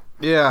don't.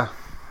 Yeah.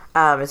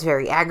 It's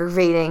very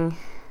aggravating.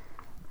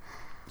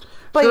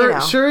 But you know.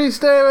 Sharice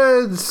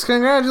Davids,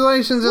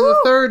 congratulations in the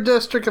 3rd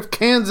District of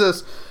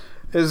Kansas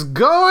is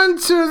going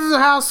to the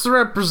House of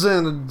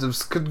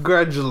Representatives.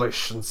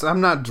 Congratulations.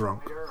 I'm not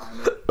drunk.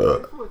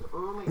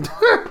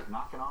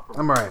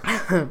 I'm alright.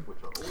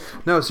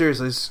 No,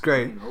 seriously, this is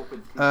great.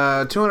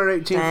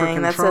 218 Dang, for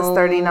control. that says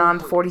 39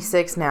 to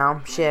 46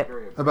 now. Shit.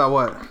 About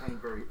what?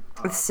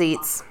 The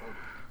seats.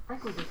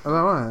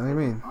 About what? What do you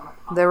mean?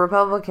 The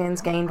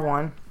Republicans gained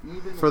one.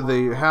 For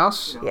the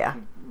House? Yeah.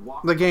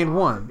 They gained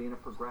one.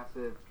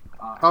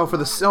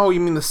 Oh, you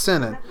mean the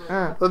Senate?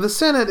 Well, the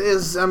Senate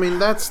is. I mean,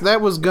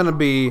 that was gonna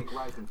be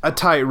a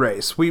tight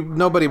race.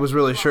 Nobody was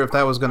really sure if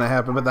that was gonna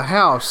happen, but the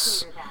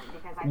House,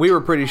 we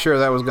were pretty sure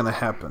that was gonna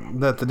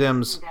happen. That the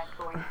Dems,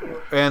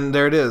 and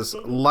there it is,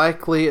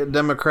 likely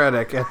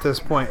Democratic at this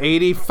point,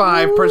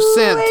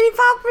 85%.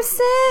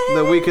 85%.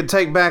 That we could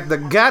take back the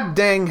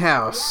goddamn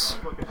House.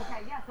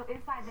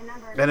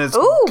 And it's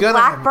gonna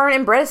Blackburn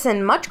and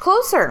Bredesen much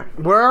closer.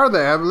 Where are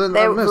they? I missed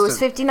it was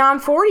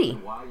 59-40.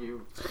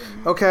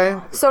 Okay.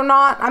 So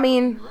not, I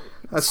mean,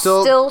 that's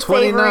still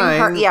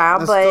 29. Her, yeah,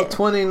 that's but still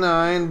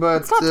 29.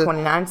 But it's not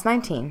 29. It's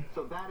 19.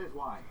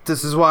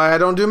 This is why I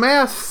don't do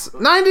maths.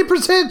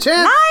 90% chance.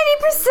 90%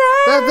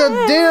 that the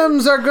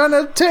Dems are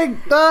gonna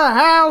take the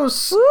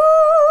House. Woo!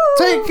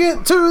 Take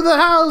it to the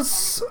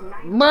House.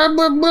 Blah,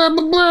 blah, blah,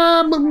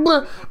 blah, blah,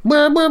 blah,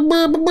 blah,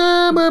 blah,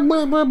 blah,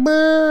 blah, blah,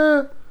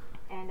 blah.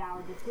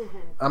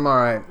 I'm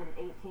alright.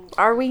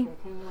 Are we?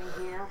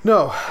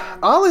 No.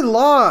 Ollie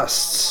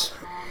lost.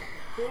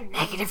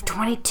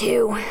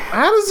 -22.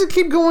 How does it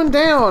keep going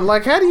down?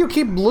 Like, how do you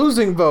keep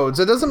losing votes?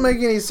 It doesn't make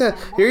any sense.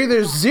 You're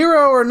either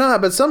 0 or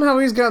not, but somehow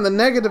he's gotten the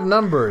negative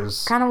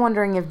numbers. Kind of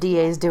wondering if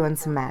DA's doing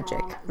some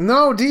magic.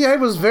 No, DA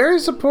was very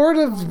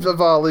supportive of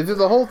Ollie through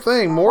the whole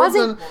thing. More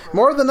than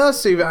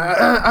us, even.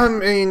 I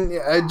mean,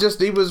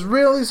 he was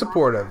really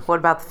supportive. What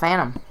about the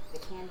Phantom?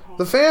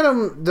 The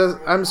Phantom,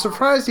 I'm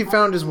surprised he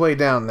found his way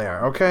down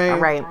there, okay? All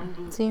right.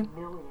 See?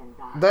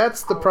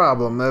 That's the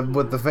problem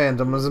with the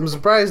Phantom. I'm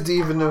surprised he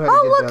even knew how to get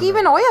Oh, look, down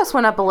even there. Oyos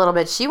went up a little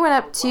bit. She went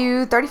up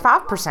to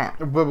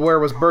 35%. But where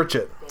was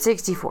Burchett?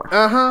 64.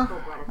 Uh-huh.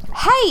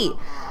 Hey!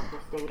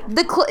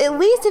 At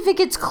least if it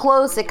gets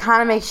close, it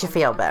kind of makes you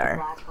feel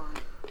better.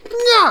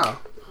 Yeah!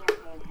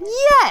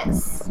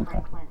 Yes!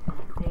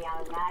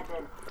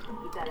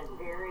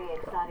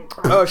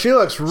 Oh, she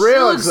looks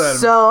real excited.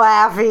 So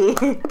happy.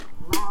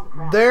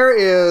 There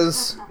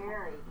is...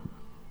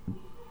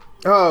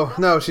 Oh,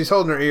 no, she's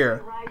holding her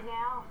ear.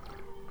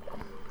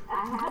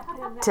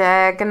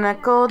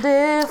 Technical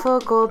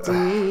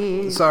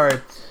difficulties. Sorry.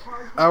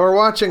 We're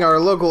watching our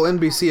local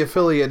NBC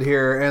affiliate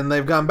here, and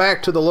they've gone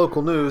back to the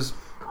local news.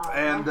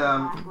 And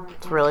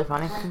it's really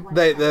funny.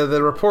 The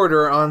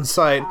reporter on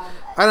site,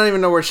 I don't even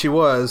know where she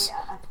was.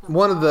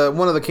 One of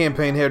the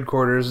campaign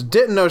headquarters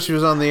didn't know she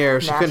was on the air.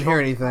 She couldn't hear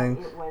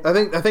anything.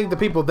 I think the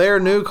people there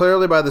knew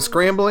clearly by the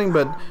scrambling,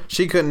 but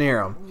she couldn't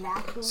hear them.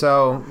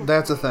 So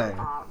that's a thing.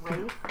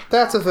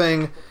 That's a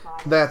thing.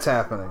 That's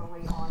happening.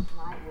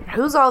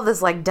 Who's all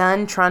this, like,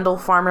 Dunn, Trundle,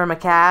 Farmer,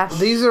 McCash?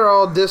 These are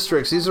all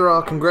districts. These are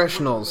all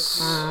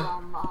congressionals.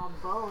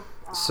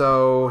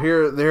 So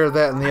here,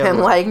 that, and the other.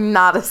 And, like,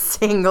 not a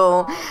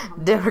single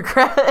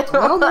Democrat.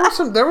 No,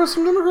 there were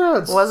some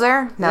Democrats. Was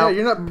there? No. Yeah,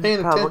 you're not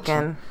paying Republican.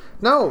 attention.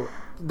 No,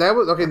 that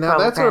was okay. Now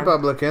that's a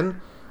Republican.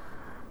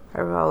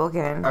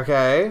 Republican.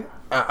 Okay.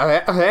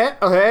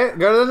 Okay.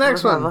 Go to the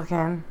next one.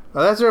 Republican.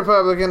 Oh, that's a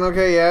Republican.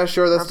 Okay, yeah,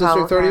 sure. That's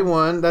Republican. District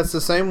 31. That's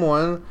the same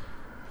one.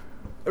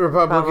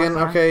 Republican.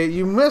 Okay,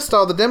 you missed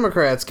all the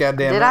Democrats,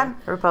 goddammit. Did I?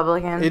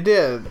 Republican. You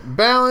did.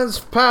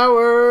 Balanced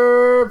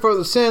power for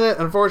the Senate.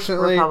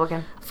 Unfortunately,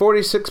 Republican.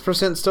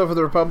 46% still for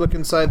the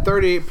Republican side,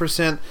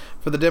 38%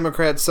 for the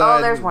Democrat side.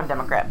 Oh, there's one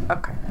Democrat.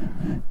 Okay.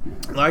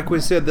 Like I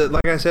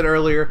said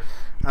earlier,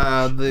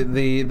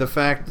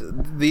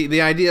 the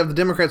idea of the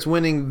Democrats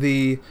winning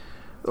the.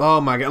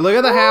 Oh my God! Look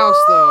at the House,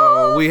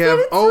 though. We have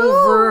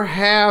over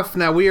half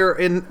now.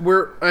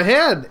 We're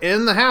ahead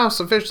in the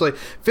House officially.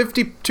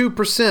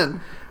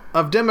 52%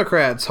 of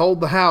Democrats hold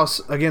the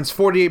House against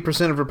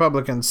 48% of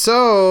Republicans.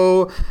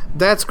 So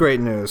that's great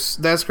news.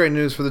 That's great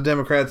news for the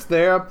Democrats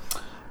there.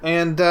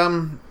 And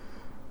I'm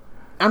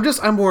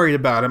worried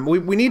about him.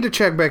 We need to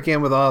check back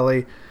in with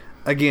Ollie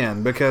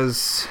again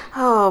because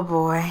oh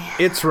boy,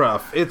 it's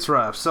rough.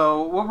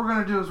 So what we're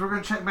gonna do is we're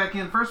gonna check back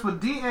in first with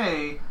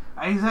DA.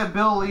 He's at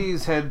Bill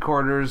Lee's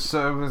headquarters,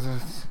 so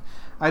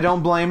I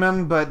don't blame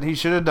him, but he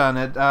should have done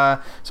it.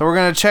 So we're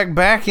going to check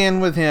back in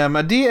with him.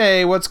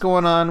 D.A., what's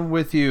going on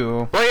with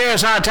you? Well,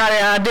 yes, I tell you,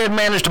 I did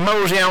manage to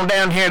mosey on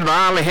down here to the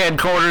Ollie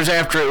headquarters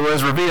after it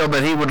was revealed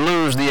that he would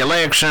lose the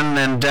election,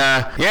 and,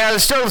 yeah,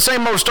 it's still the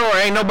same old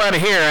story. Ain't nobody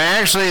here.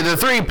 Actually, the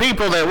 3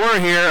 people that were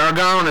here are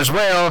gone as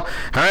well.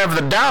 However,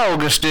 the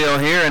dog is still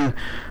here, and,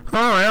 oh,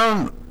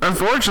 well,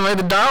 unfortunately,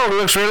 the dog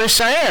looks really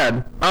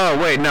sad.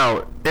 Oh, wait,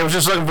 no. It was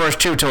just looking for his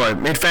chew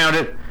toy. It found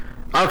it.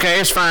 Okay,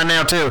 it's fine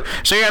now, too.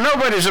 So, yeah,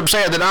 nobody's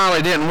upset that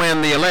Ollie didn't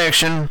win the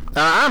election.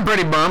 I'm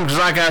pretty bummed, because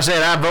like I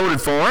said, I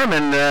voted for him,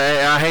 and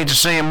I hate to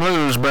see him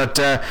lose, but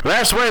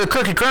that's the way the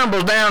cookie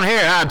crumbles down here,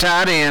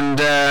 Toddy, and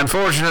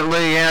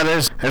unfortunately, yeah,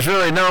 there's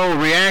really no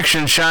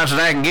reaction shots that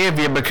I can give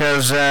you,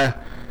 because, like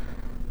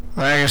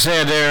I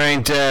said, there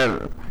ain't,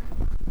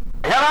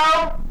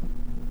 Hello?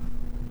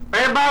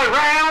 Everybody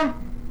around?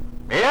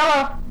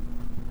 Hello?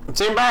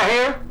 Is anybody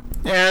here?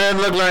 Yeah, it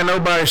doesn't look like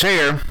nobody's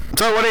here.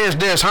 So it is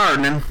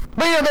disheartening.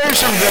 But yeah, there's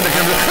some good that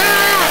comes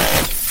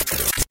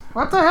up.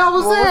 What the hell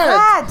was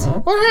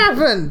that? What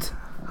happened?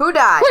 Who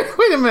died?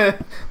 Wait a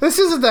minute. This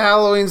isn't the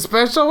Halloween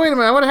special. Wait a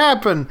minute. What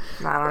happened?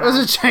 I don't know. Was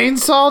a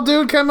chainsaw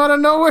dude come out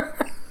of nowhere?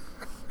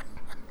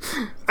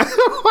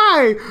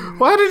 Why?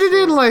 Why did it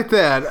end like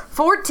that?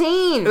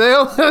 14.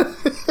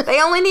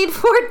 They only need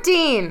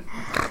 14.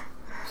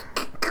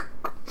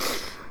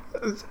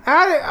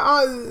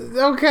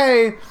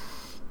 Okay.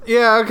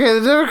 Yeah, okay.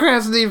 The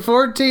Democrats need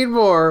 14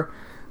 more.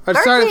 I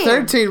started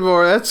 13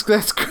 more. That's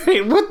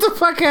great. What the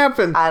fuck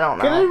happened? I don't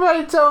know. Can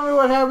anybody tell me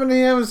what happened to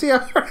him?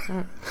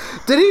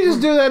 Did he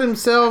just do that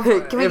himself?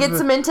 Can we get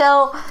some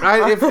intel?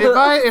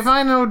 If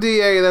I know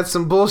DA, that's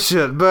some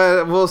bullshit.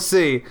 But we'll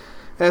see.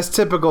 That's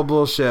typical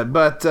bullshit.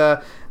 But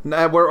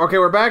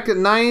we're back at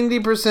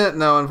 90%.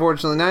 No,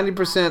 unfortunately,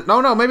 90%.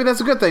 No, maybe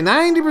that's a good thing.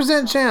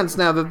 90% chance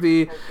now that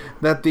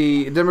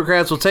the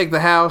Democrats will take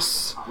the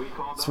House.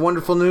 It's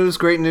wonderful news,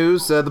 great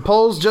news. The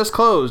polls just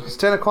closed. It's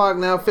 10 o'clock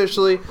now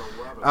officially.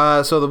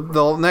 So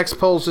the next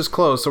poll's just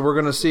closed. So we're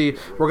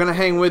gonna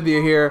hang with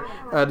you here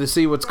to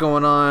see what's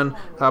going on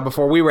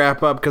before we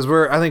wrap up, because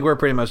I think we're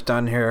pretty much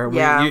done here.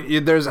 Yeah.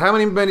 There's how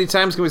many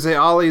times can we say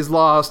Ollie's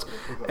lost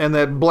and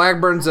that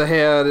Blackburn's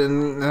ahead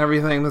and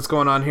everything that's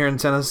going on here in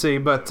Tennessee?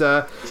 But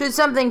should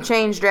something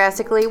change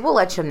drastically, we'll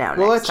let you know.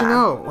 We'll let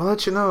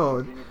you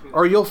know,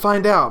 or you'll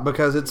find out,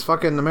 because it's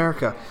fucking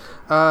America.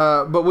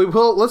 But we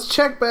will. Let's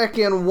check back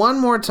in one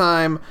more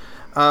time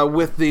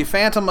with the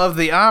Phantom of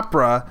the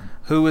Opera,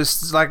 who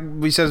is, like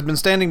we said, has been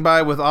standing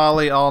by with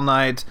Ollie all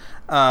night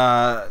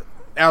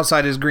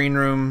outside his green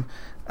room.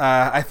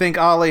 I think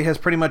Ollie has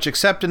pretty much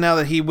accepted now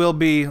that he will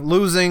be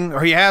losing,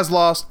 or he has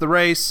lost the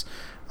race.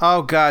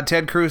 Oh, God,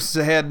 Ted Cruz is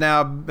ahead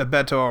now,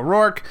 Beto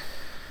O'Rourke.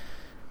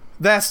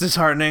 That's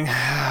disheartening.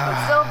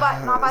 It's still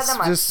not by that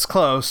much. Just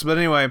close, but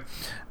anyway.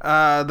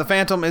 The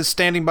Phantom is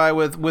standing by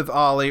with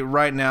Ollie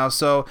right now.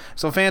 So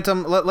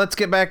Phantom, let's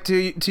get back to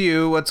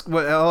you.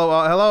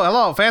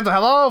 Hello, Phantom.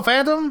 Hello,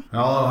 Phantom.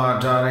 Hello,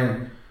 Hot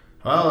Toddy.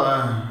 Well,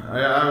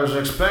 I was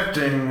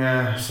expecting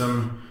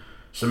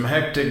some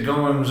hectic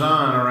goings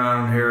on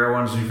around here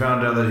once he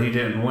found out that he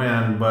didn't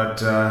win,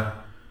 but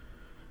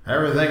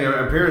everything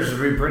appears to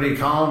be pretty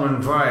calm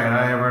and quiet.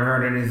 I haven't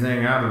heard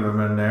anything out of him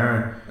in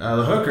there.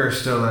 The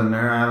hooker's still in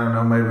there. I don't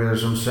know. Maybe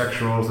there's some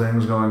sexual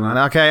things going on.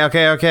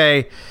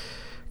 Okay.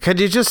 Could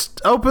you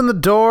just open the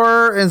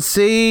door and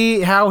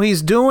see how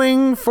he's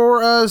doing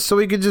for us, so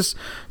we can just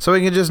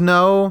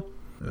know?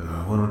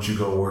 Why don't you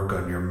go work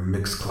on your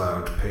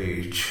Mixcloud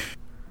page?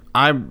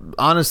 I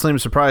honestly am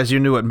surprised you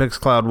knew what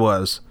Mixcloud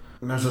was.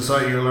 That's the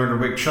site you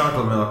learned to make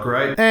chocolate milk,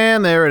 right?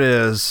 And there it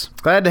is.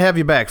 Glad to have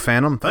you back,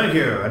 Phantom. Thank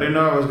you. I didn't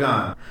know I was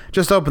gone.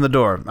 Just open the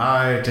door.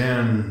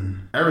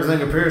 I-10.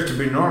 Everything appears to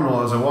be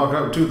normal as I walk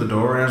up to the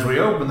door, and as we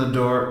open the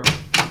door...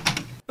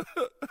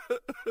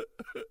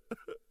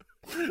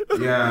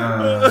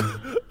 Yeah.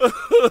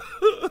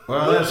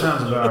 Well, that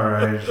sounds about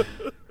right.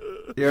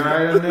 You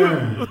alright in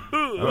there?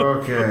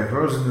 Okay,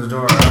 closing the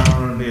door. I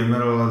don't want to be in the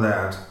middle of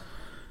that.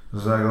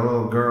 There's like a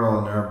little girl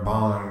in there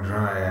bawling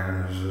dry,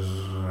 and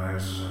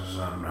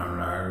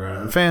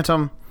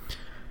Phantom,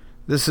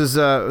 this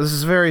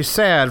is very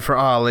sad for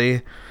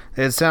Ollie.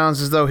 It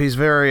sounds as though he's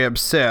very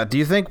upset. Do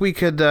you think we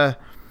could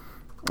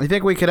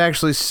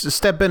actually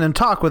step in and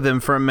talk with him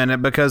for a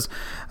minute? Because,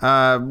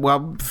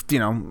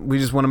 we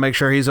just want to make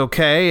sure he's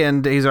okay,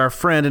 and he's our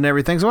friend and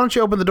everything. So why don't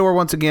you open the door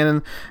once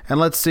again, and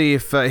let's see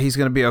if he's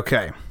going to be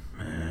okay.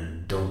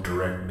 Man, don't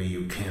direct me,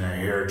 you can of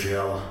hair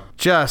gel.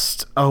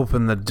 Just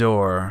open the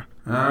door.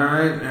 All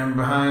right, and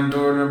behind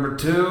door number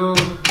 2...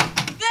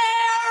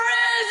 There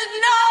is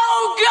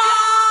no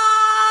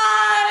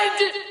God!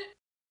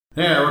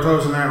 Yeah, we're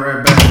closing that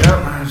right back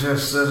up. It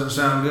just doesn't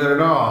sound good at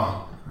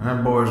all.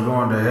 That boy's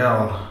going to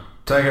hell.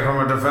 Take it from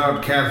a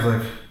devout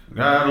Catholic.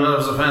 God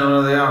loves the Phantom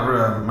of the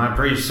Opera. My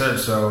priest said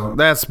so.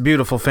 That's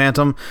beautiful,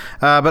 Phantom.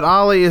 But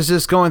Ollie is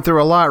just going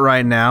through a lot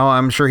right now.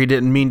 I'm sure he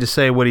didn't mean to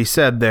say what he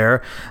said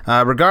there.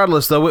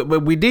 Regardless, though,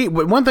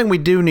 one thing we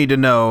do need to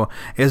know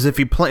is if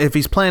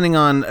he's planning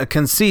on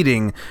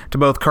conceding to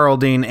both Carl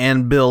Dean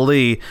and Bill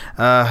Lee.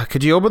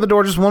 Could you open the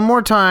door just one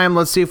more time?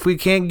 Let's see if we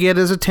can't get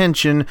his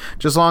attention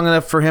just long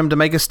enough for him to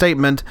make a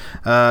statement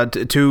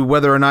to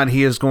whether or not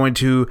he is going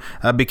to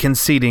be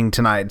conceding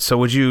tonight. So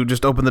would you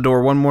just open the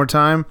door one more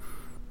time?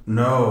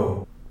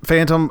 No.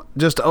 Phantom,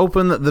 just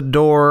open the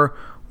door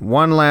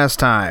one last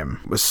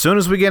time. As soon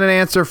as we get an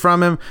answer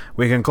from him,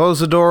 we can close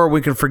the door.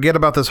 We can forget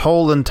about this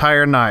whole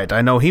entire night.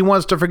 I know he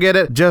wants to forget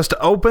it. Just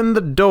open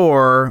the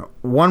door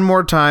one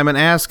more time and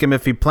ask him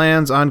if he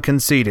plans on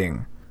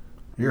conceding.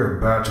 You're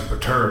about to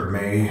perturb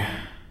me.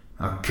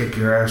 I'll kick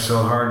your ass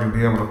so hard you'll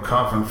be able to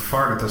cough and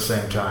fart at the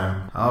same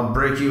time. I'll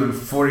break you in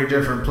 40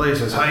 different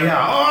places.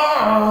 Hi-ya!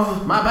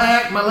 Oh! My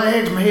back, my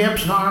legs, my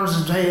hips, and arms,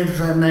 and head,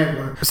 and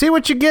everywhere. See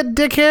what you get,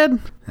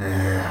 dickhead?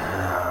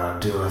 I'll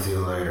deal with you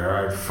later.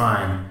 Alright,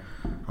 fine.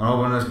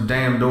 I'll open this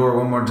damn door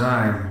one more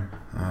time.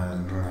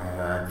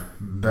 I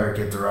better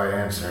get the right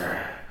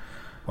answer.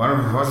 What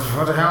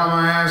the hell am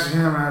I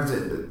asking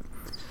him?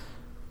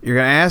 You're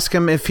going to ask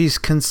him if he's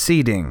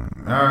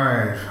conceding.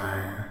 Alright,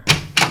 fine.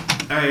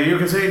 Hey, you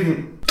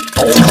conceding?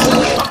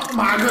 Oh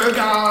my good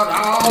God!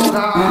 Oh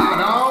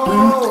God!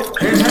 Oh!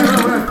 It's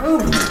everywhere!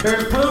 Poop!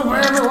 There's poop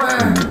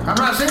everywhere! I've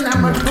not seen that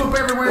much poop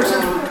everywhere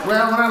since,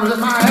 well, when I was at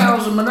my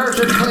house and my nurse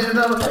had cleaned it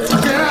up.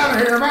 Get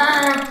out of here,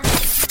 man!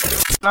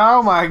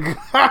 Oh my God!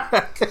 I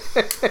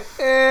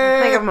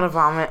think I'm gonna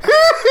vomit.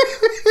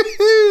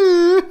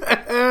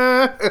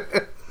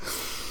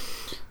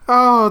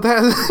 Oh,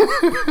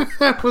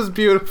 that was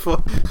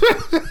beautiful.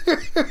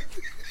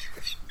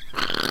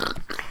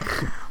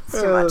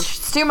 It's too much.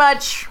 It's too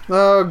much.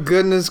 Oh,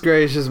 goodness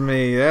gracious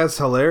me. That's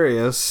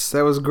hilarious.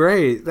 That was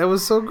great. That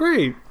was so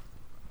great.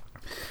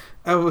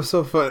 That was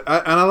so fun.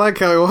 And I like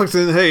how he walked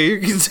in. Hey, you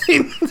can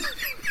see.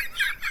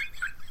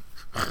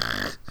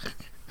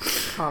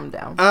 Calm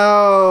down.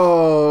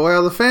 Oh,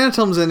 well, the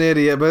Phantom's an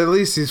idiot, but at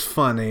least he's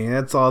funny.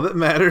 That's all that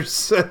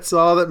matters. That's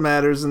all that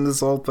matters in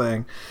this whole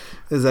thing,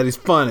 is that he's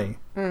funny.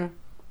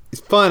 He's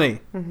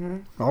funny. Mm-hmm.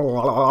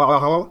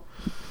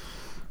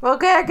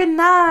 Okay, good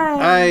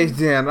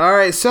night. All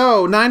right,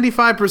 so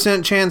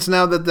 95% chance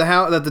now that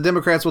the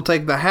Democrats will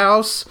take the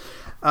House.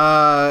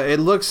 It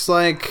looks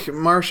like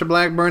Marsha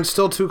Blackburn's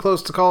still too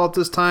close to call at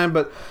this time,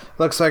 but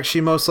looks like she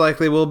most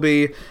likely will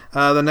be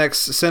the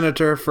next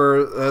senator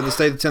for the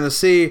state of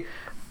Tennessee.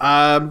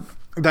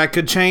 That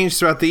could change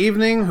throughout the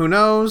evening. Who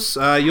knows?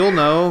 You'll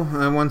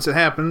know once it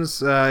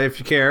happens, if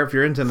you care, if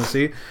you're in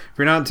Tennessee. If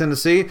you're not in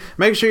Tennessee,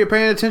 make sure you're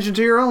paying attention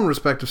to your own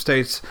respective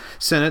states,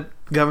 Senate,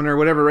 governor,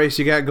 whatever race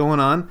you got going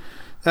on.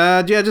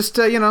 Just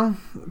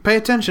pay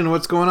attention to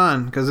what's going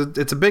on, because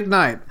it's a big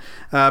night.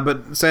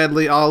 But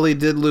sadly, Ollie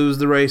did lose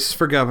the race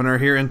for governor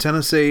here in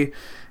Tennessee.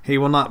 He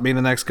will not be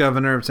the next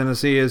governor of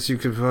Tennessee, as you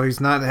could. Well,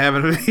 he's not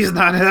having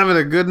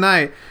a good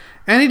night,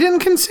 and he didn't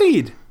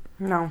concede.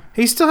 No,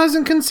 he still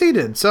hasn't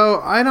conceded.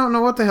 So I don't know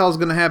what the hell's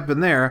going to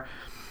happen there.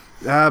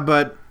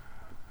 But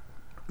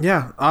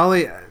yeah,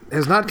 Ollie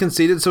has not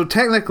conceded. So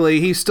technically,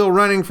 he's still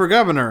running for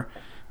governor,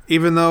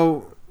 even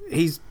though.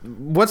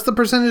 What's the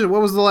percentage?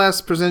 What was the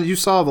last percentage? You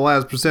saw the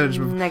last percentage.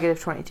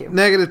 -22.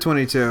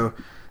 -22.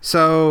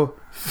 So,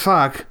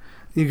 fuck.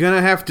 You're going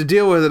to have to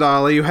deal with it,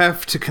 Ollie. You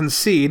have to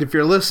concede. If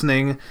you're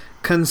listening,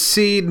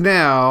 concede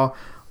now.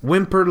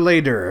 Whimper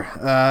later.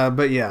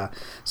 But yeah.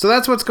 So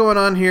that's what's going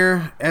on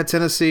here at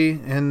Tennessee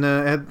and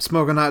at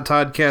Smokin' Hot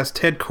Toddcast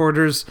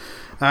headquarters.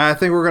 I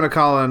think we're going to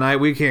call it a night.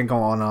 We can't go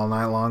on all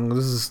night long.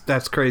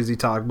 That's crazy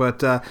talk.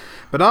 But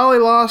Ollie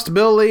lost.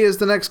 Bill Lee is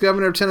the next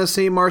governor of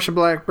Tennessee. Marsha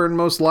Blackburn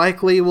most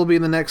likely will be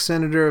the next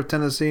senator of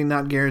Tennessee.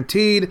 Not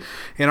guaranteed.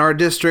 In our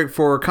district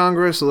for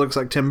Congress, it looks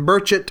like Tim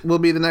Burchett will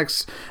be the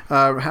next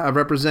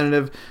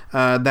representative.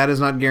 That is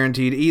not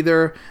guaranteed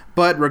either.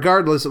 But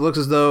regardless, it looks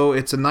as though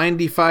it's a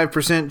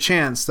 95%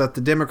 chance that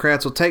the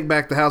Democrats will take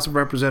back the House of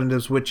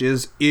Representatives, which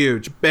is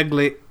huge.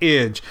 Bigly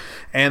huge.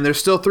 And there's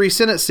still 3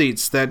 Senate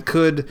seats that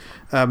could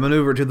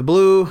maneuver to the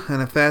blue.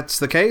 And if that's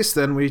the case,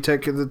 then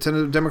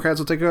the Democrats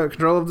will take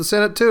control of the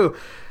Senate too.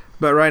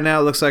 But right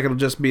now, it looks like it'll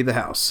just be the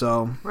House.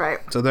 So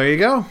there you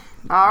go.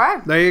 All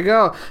right. There you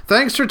go.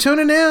 Thanks for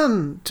tuning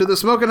in to the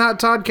Smokin' Hot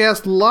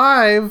Toddcast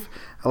live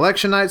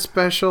election night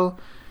special.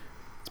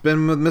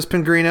 Been with Miss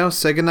Pengrino.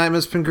 Say goodnight,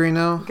 Miss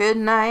Pengrino. Good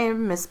night,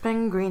 Miss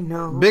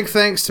Pengrino. Big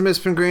thanks to Miss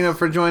Pengrino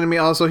for joining me.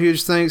 Also,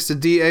 huge thanks to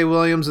D.A.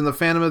 Williams and the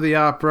Phantom of the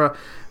Opera.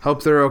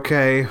 Hope they're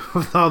okay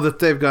with all that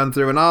they've gone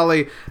through. And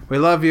Ollie, we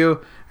love you,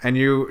 and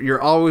you're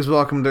always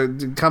welcome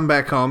to come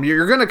back home.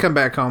 You're going to come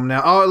back home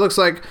now. Oh, it looks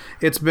like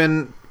it's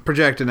been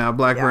projected now.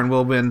 Blackburn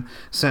will win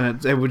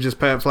Senate. It would just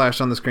flash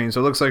on the screen.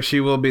 So it looks like she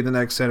will be the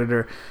next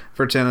senator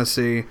for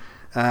Tennessee.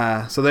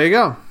 So there you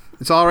go.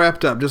 It's all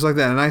wrapped up, just like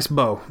that. A nice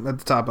bow at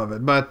the top of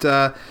it. But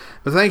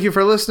thank you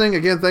for listening.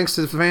 Again, thanks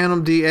to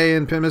Phantom, D.A.,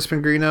 and Miss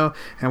Pengrino.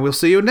 And we'll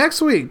see you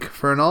next week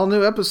for an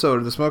all-new episode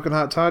of the Smokin'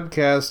 Hot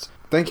Toddcast.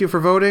 Thank you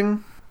for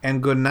voting.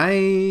 And good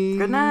night.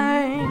 Good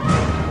night.